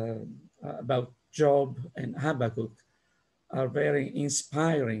Job and Habakkuk are very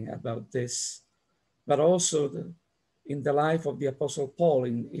inspiring about this, but also in the life of the Apostle Paul,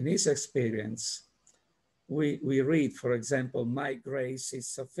 in his experience, we read, for example, my grace is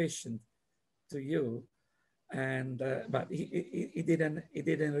sufficient to you. And but he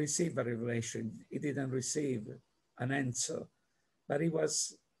didn't receive a revelation. He didn't receive an answer, but he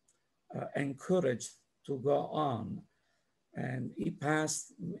was encouraged to go on, and he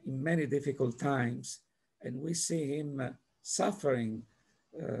passed in many difficult times. And we see him suffering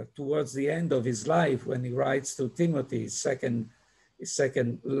towards the end of his life when he writes to Timothy, his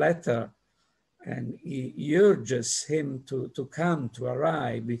second letter, and he urges him to come, to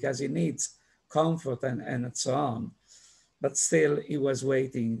arrive, because he needs comfort and so on. But still he was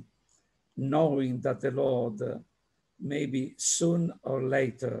waiting, knowing that the Lord maybe soon or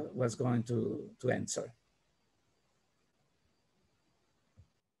later was going to answer.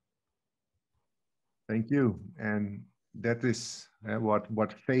 Thank you. And that is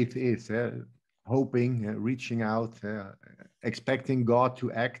what faith is, hoping, reaching out, expecting God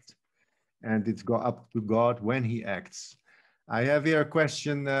to act, and it's up to God when he acts. I have here a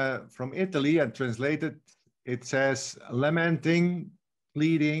question from Italy, and translated, it says, lamenting,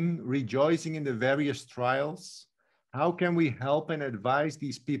 pleading, rejoicing in the various trials. How can we help and advise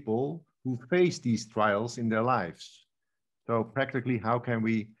these people who face these trials in their lives? So practically, how can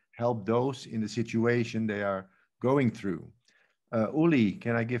we help those in the situation they are going through? Uli,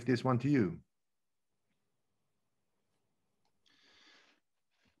 can I give this one to you?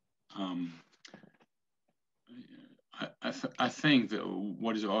 I think that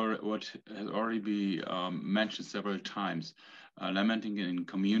what has already been mentioned several times, lamenting in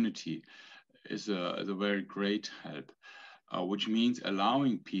community is a very great help, which means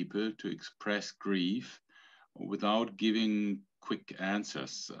allowing people to express grief without giving quick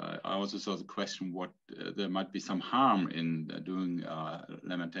answers. I also saw the question what there might be some harm in doing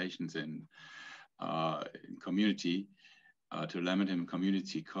lamentations in community. To lament in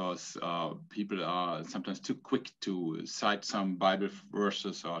community, because people are sometimes too quick to cite some Bible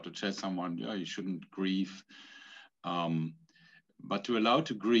verses or to tell someone, yeah, you shouldn't grieve. But to allow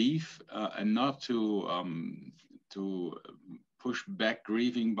to grieve and not to push back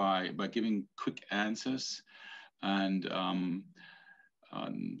grieving by giving quick answers and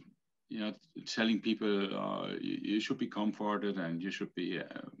you know, telling people you should be comforted and you should be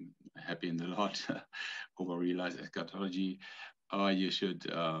happy in the Lord, over-realize eschatology, or you should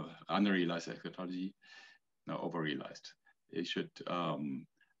under-realize eschatology, no, over-realized. You should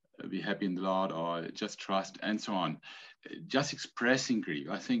be happy in the Lord, or just trust, and so on. Just expressing grief,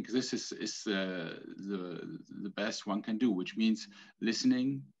 I think this is the best one can do, which means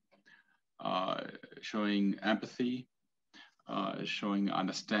listening, showing empathy, showing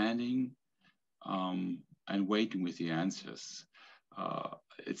understanding, and waiting with the answers.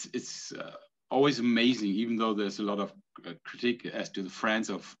 It's always amazing, even though there's a lot of critique as to the friends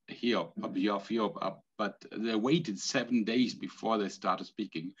of Hiob, but they waited 7 days before they started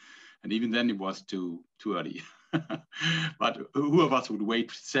speaking. And even then it was too early. But who of us would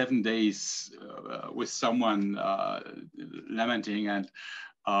wait 7 days with someone lamenting and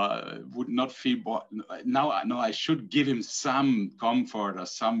would not feel now I should give him some comfort or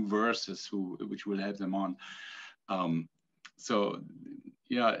some verses which will help them on. So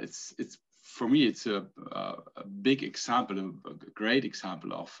yeah, it's for me it's a big example, a great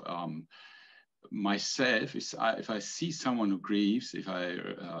example of myself. If I see someone who grieves, if I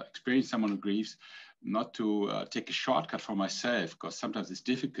experience someone who grieves, not to take a shortcut for myself, because sometimes it's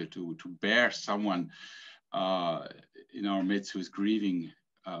difficult to bear someone in our midst who is grieving,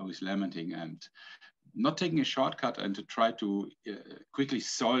 who is lamenting, and not taking a shortcut and to try to quickly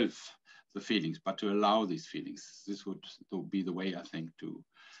solve the feelings, but to allow these feelings. This would be the way, I think, to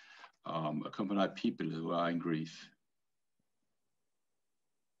accompany people who are in grief.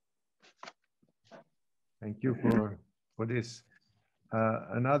 Thank you for this.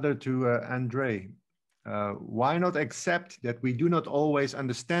 Another to Andre. Why not accept that we do not always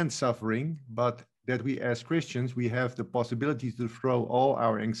understand suffering, but that we as Christians, we have the possibility to throw all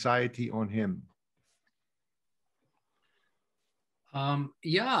our anxiety on him?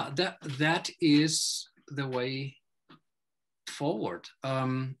 Yeah, that is the way forward.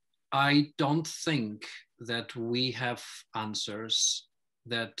 I don't think that we have answers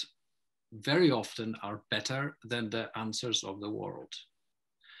that very often are better than the answers of the world.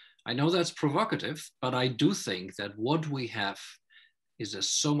 I know that's provocative, but I do think that what we have is a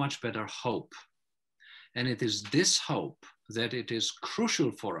so much better hope. And it is this hope that it is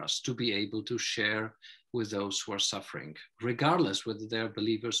crucial for us to be able to share with those who are suffering, regardless whether they're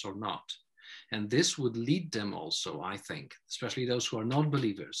believers or not. And this would lead them also, I think, especially those who are not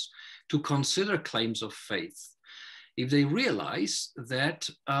believers, to consider claims of faith if they realize that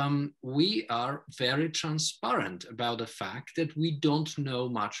we are very transparent about the fact that we don't know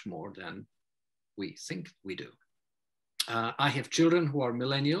much more than we think we do. I have children who are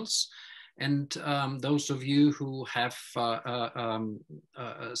millennials, and those of you who have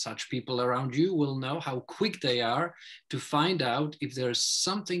such people around you will know how quick they are to find out if there's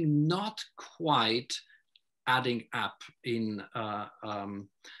something not quite adding up in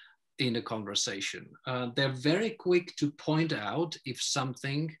a conversation. They're very quick to point out if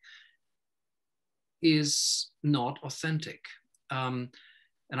something is not authentic. And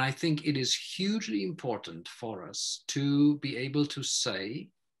I think it is hugely important for us to be able to say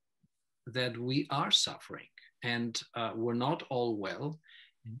that we are suffering and we're not all well.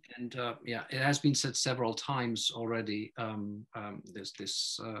 And yeah, it has been said several times already,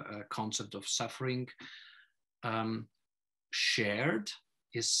 this concept of suffering shared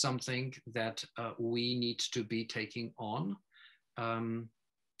is something that we need to be taking on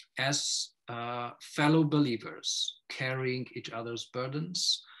as fellow believers, carrying each other's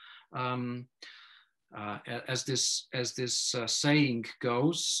burdens. As this saying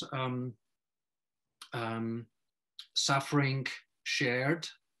goes, suffering shared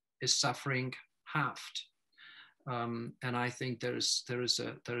is suffering halved, and I think there is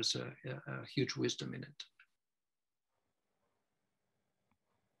a huge wisdom in it.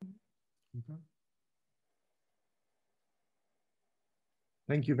 Okay.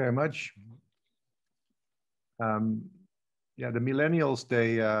 Thank you very much. Yeah, the millennials,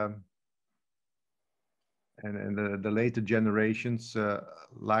 they and the later generations,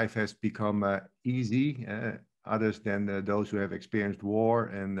 life has become easy, others than those who have experienced war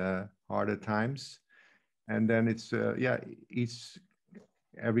and harder times. And then it's yeah,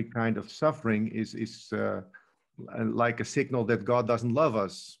 every kind of suffering is like a signal that God doesn't love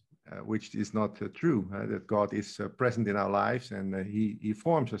us, which is not true. That God is present in our lives, and He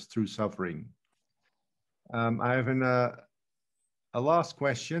forms us through suffering. I have a last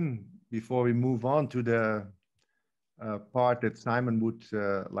question before we move on to the part that Simon would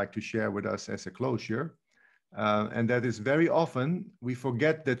like to share with us as a closure. And that is, very often we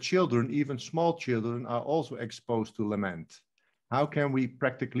forget that children, even small children, are also exposed to lament. How can we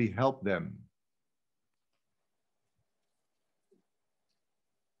practically help them?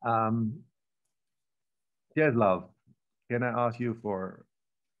 Czeslaw, can I ask you for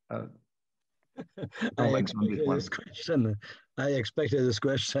I expected this question. I expected this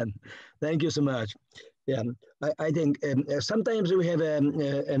question. Thank you so much. Yeah, I think sometimes we have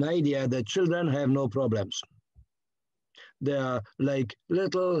an idea that children have no problems. They are like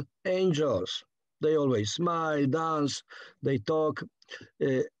little angels. They always smile, dance, they talk,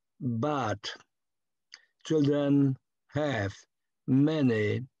 but children have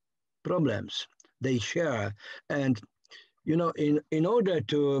many problems. They share. And, you know, in order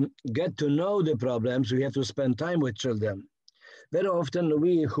to get to know the problems, we have to spend time with children. Very often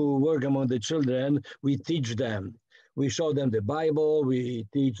we who work among the children, we teach them. We show them the Bible, we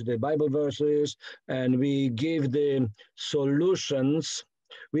teach the Bible verses, and we give the solutions.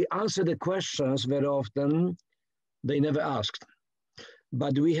 We answer the questions very often they never asked.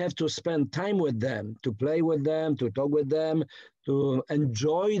 But we have to spend time with them, to play with them, to talk with them, to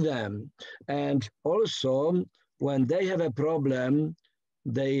enjoy them. And also, when they have a problem,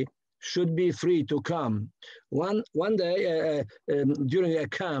 they should be free to come. One day, during a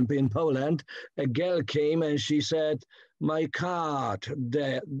camp in Poland, a girl came and she said, "My cat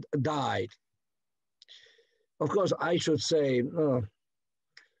died." Of course, I should say, "Oh,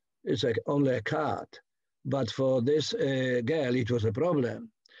 it's only a cat." But for this girl, it was a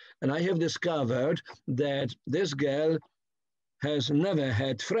problem. And I have discovered that this girl has never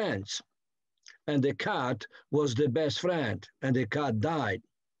had friends. And the cat was the best friend, and the cat died.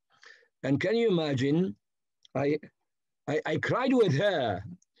 And can you imagine, I cried with her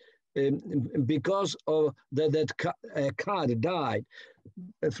because of that cat died.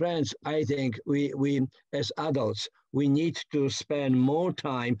 Friends, I think we as adults, we need to spend more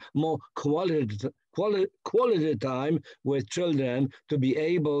time, more quality time with children to be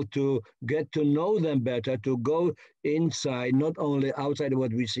able to get to know them better, to go inside, not only outside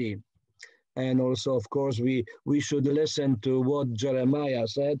what we see. And also, of course, we should listen to what Jeremiah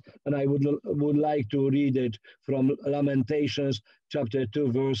said, and I would like to read it from Lamentations chapter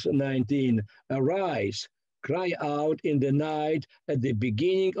 2, verse 19. Arise, cry out in the night, at the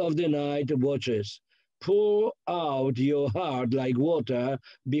beginning of the night watches. Pour out your heart like water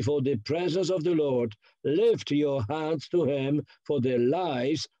before the presence of the Lord. Lift your hands to him for the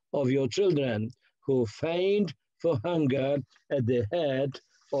lives of your children, who faint for hunger at the head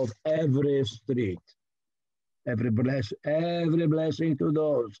of every street. Every blessing to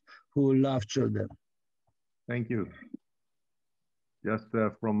those who love children. Thank you. Just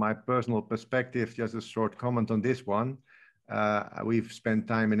from my personal perspective, just a short comment on this one. We've spent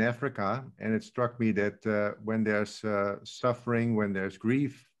time in Africa, and it struck me that when there's suffering, when there's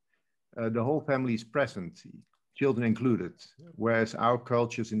grief, the whole family is present, children included. Whereas our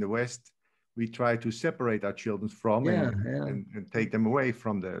cultures in the West, we try to separate our children from and take them away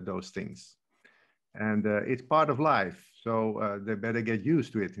from those things. And it's part of life, so they better get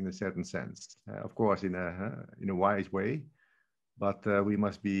used to it in a certain sense. Of course, in a wise way, but we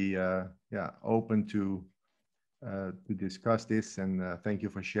must be open to discuss this. And thank you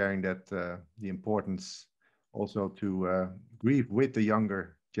for sharing that the importance also to grieve with the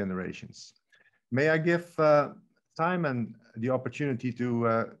younger generations. May I give Simon the opportunity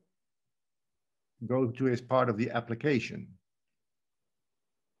to go to his part of the application.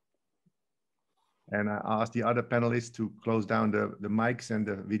 And I ask the other panelists to close down the mics and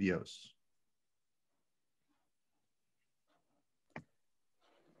the videos.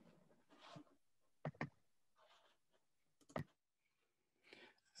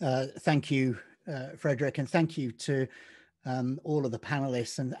 Thank you, Frederick, and thank you to all of the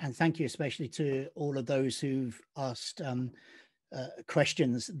panelists, and thank you especially to all of those who've asked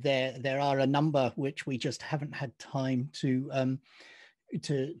questions. There are a number which we just haven't had time to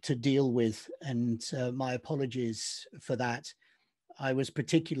deal with, and my apologies for that. I was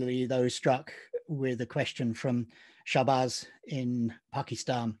particularly though struck with a question from Shahbaz in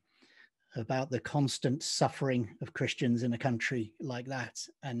Pakistan about the constant suffering of Christians in a country like that.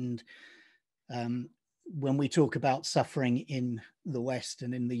 And when we talk about suffering in the West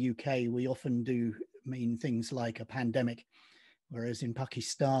and in the UK, we often do mean things like a pandemic, whereas in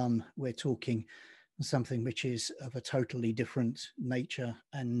Pakistan, we're talking something which is of a totally different nature.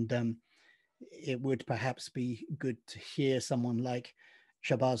 And it would perhaps be good to hear someone like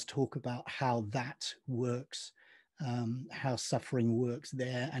Shahbaz talk about how that works, how suffering works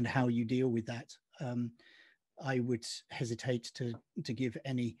there and how you deal with that. I would hesitate to give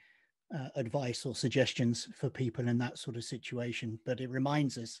any advice or suggestions for people in that sort of situation, but it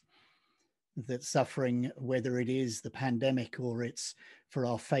reminds us that suffering, whether it is the pandemic or it's for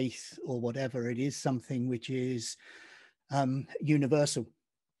our faith or whatever, it is something which is universal.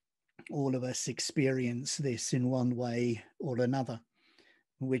 all of us experience this in one way or another,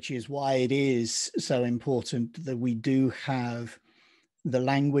 which is why it is so important that we do have the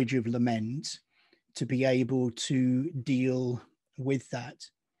language of lament to be able to deal with that.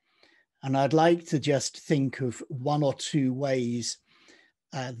 And I'd like to just think of one or two ways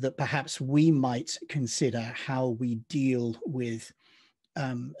that perhaps we might consider how we deal with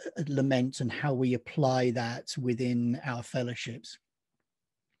lament and how we apply that within our fellowships.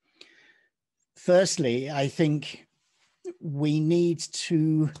 Firstly, I think we need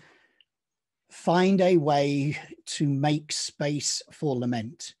to find a way to make space for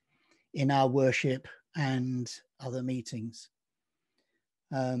lament in our worship and other meetings.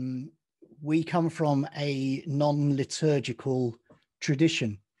 We come from a non-liturgical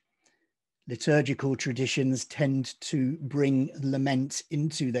tradition. Liturgical traditions tend to bring lament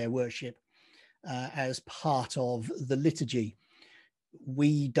into their worship as part of the liturgy.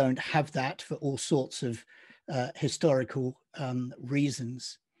 We don't have that for all sorts of historical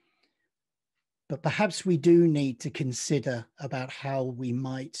reasons. But perhaps we do need to consider about how we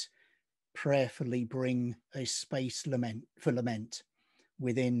might prayerfully bring a space for lament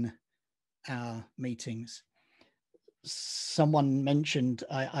within our meetings. Someone mentioned,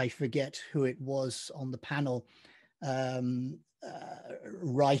 I forget who it was on the panel,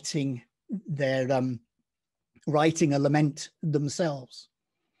 writing a lament themselves.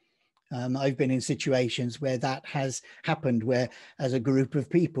 I've been in situations where that has happened, where as a group of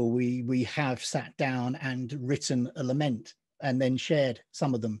people, we have sat down and written a lament and then shared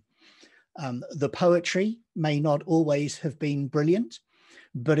some of them. The poetry may not always have been brilliant,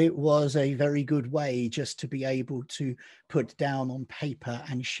 but it was a very good way just to be able to put down on paper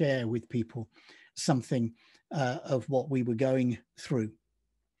and share with people something of what we were going through.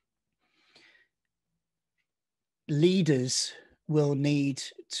 Leaders will need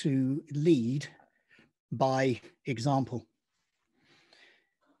to lead by example.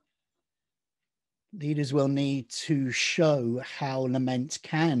 Leaders will need to show how lament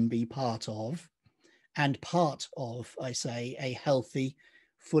can be part of, I say, a healthy,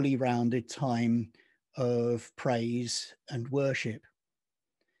 fully rounded time of praise and worship.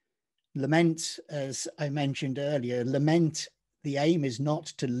 Lament, as I mentioned earlier, the aim is not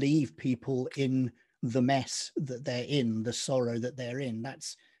to leave people in the mess that they're in, the sorrow that they're in.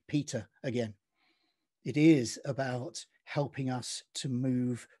 That's Peter again. It is about helping us to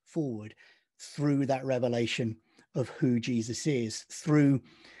move forward through that revelation of who Jesus is, through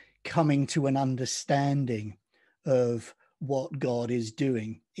coming to an understanding of what God is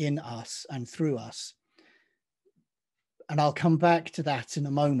doing in us and through us. And I'll come back to that in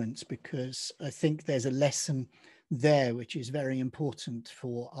a moment, because I think there's a lesson there which is very important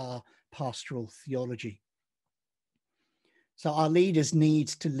for our pastoral theology. So our leaders need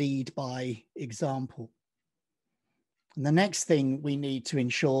to lead by example. And the next thing we need to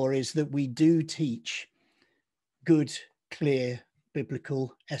ensure is that we do teach good, clear,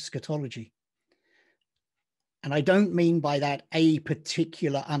 biblical eschatology. And I don't mean by that a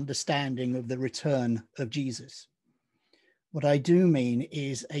particular understanding of the return of Jesus. What I do mean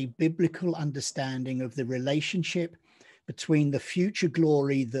is a biblical understanding of the relationship between the future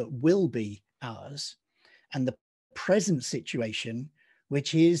glory that will be ours and the present situation,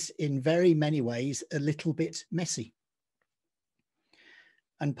 which is in very many ways a little bit messy.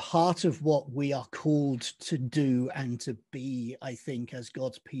 And part of what we are called to do and to be, I think, as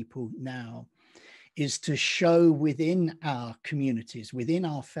God's people now, is to show within our communities, within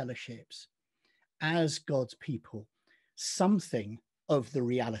our fellowships, as God's people, something of the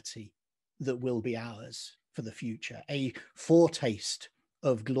reality that will be ours for the future, a foretaste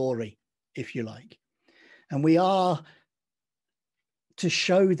of glory, if you like. And we are to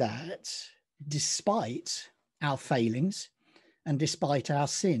show that despite our failings and despite our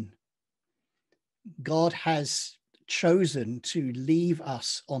sin, God has chosen to leave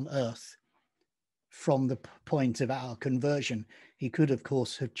us on earth from the point of our conversion. He could, of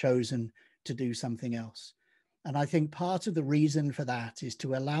course, have chosen to do something else. And I think part of the reason for that is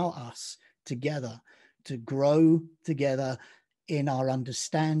to allow us together to grow together in our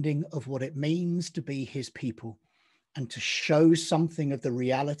understanding of what it means to be his people, and to show something of the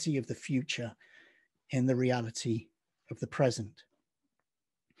reality of the future in the reality of the present.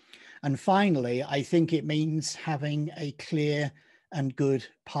 And finally, I think it means having a clear and good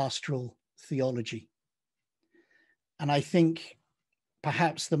pastoral theology. And I think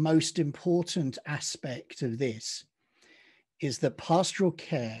perhaps the most important aspect of this is that pastoral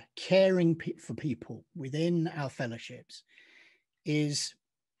care, caring for people within our fellowships, is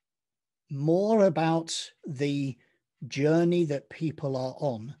more about the journey that people are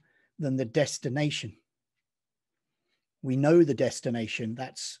on than the destination. We know the destination,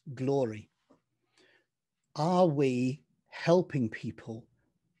 that's glory. Are we helping people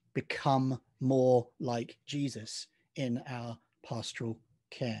become more like Jesus in our pastoral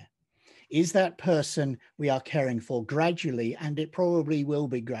care? Is that person we are caring for gradually, and it probably will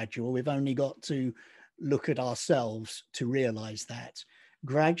be gradual, we've only got to look at ourselves to realize that,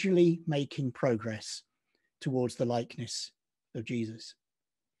 gradually making progress towards the likeness of Jesus?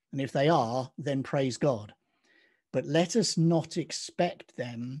 And if they are, then praise God. But let us not expect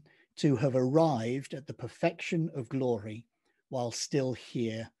them to have arrived at the perfection of glory while still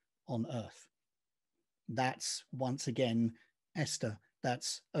here on earth. That's, once again, Esther.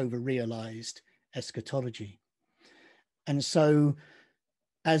 That's over-realized eschatology. And so,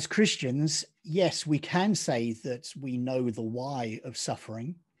 as Christians, yes, we can say that we know the why of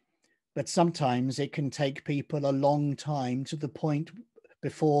suffering, but sometimes it can take people a long time to the point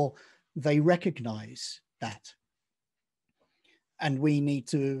before they recognize that. And we need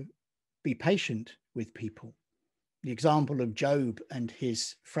to be patient with people. The example of Job and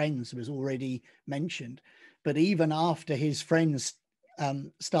his friends was already mentioned, but even after his friends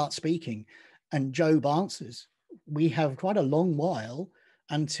start speaking and Job answers, we have quite a long while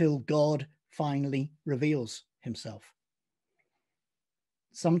until God finally reveals himself.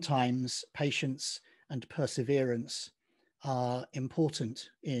 Sometimes patience and perseverance are important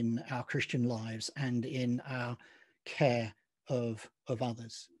in our Christian lives and in our care of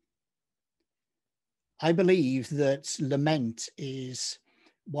others. I believe that lament is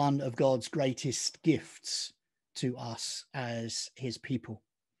one of God's greatest gifts to us as his people.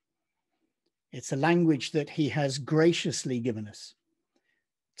 It's a language that he has graciously given us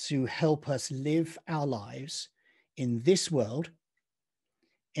to help us live our lives in this world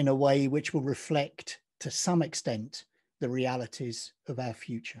in a way which will reflect to some extent the realities of our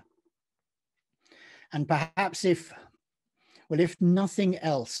future. And perhaps if nothing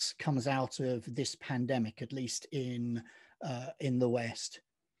else comes out of this pandemic, at least in the West,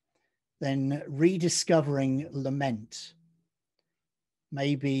 then rediscovering lament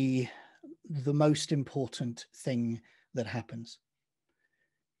may be the most important thing that happens.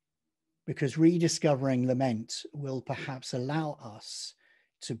 Because rediscovering lament will perhaps allow us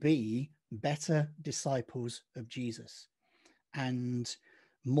to be better disciples of Jesus and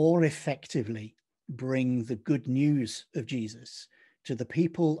more effectively bring the good news of Jesus to the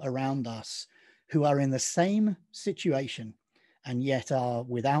people around us who are in the same situation and yet are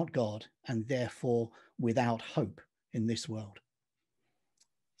without God and therefore without hope in this world.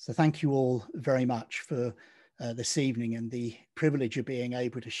 So thank you all very much for this evening and the privilege of being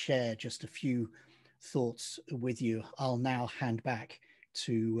able to share just a few thoughts with you. I'll now hand back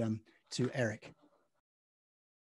to Eric.